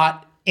you're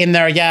not in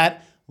there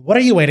yet, what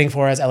are you waiting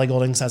for? As Ellie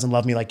Goulding says in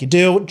Love Me Like You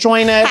Do,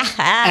 join it.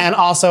 And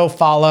also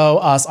follow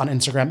us on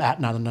Instagram at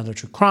Not Another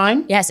True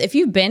Crime. Yes, if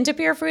you've been to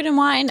Pure Food and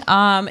Wine,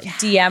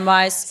 DM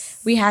us.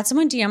 We had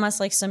someone DM us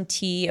like some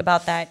tea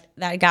about that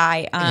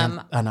guy.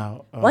 I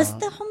know. What's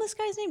the homeless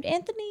guy's name?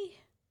 Anthony?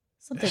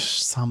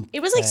 Something. It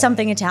was like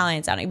something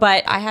Italian sounding,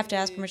 but I have to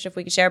ask permission if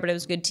we could share, but it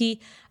was good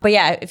tea. But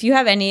yeah, if you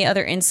have any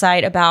other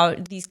insight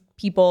about these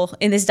people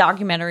in this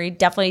documentary,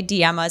 definitely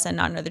DM us at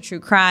Not Another True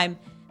Crime.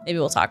 Maybe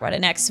we'll talk about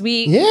it next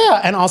week. Yeah,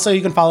 and also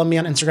you can follow me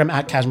on Instagram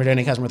at Cashmere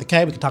Danny, Cashmere with a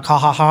K. We can talk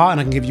ha, and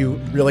I can give you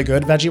really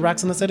good veggie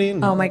racks in the city.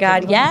 Oh my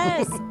God,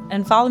 yes.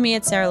 And follow me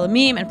at Sarah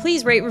Lamim, and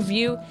please rate,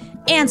 review,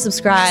 and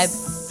subscribe.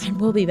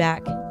 And we'll be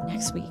back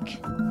next week.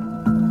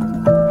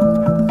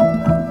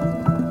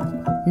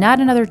 Not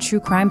Another True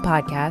Crime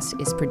Podcast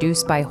is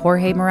produced by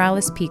Jorge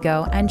Morales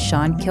Pico and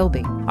Sean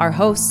Kilby. Our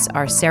hosts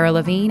are Sarah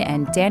Levine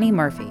and Danny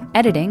Murphy.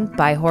 Editing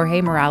by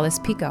Jorge Morales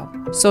Pico.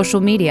 Social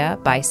media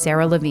by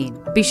Sarah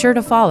Levine. Be sure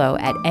to follow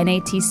at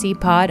NATC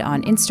Pod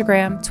on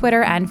Instagram,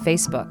 Twitter, and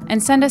Facebook.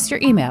 And send us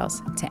your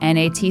emails to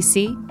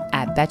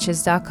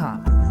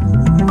natc@betches.com.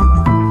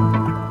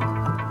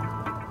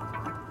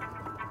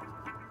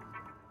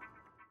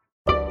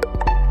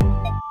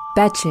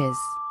 Betches.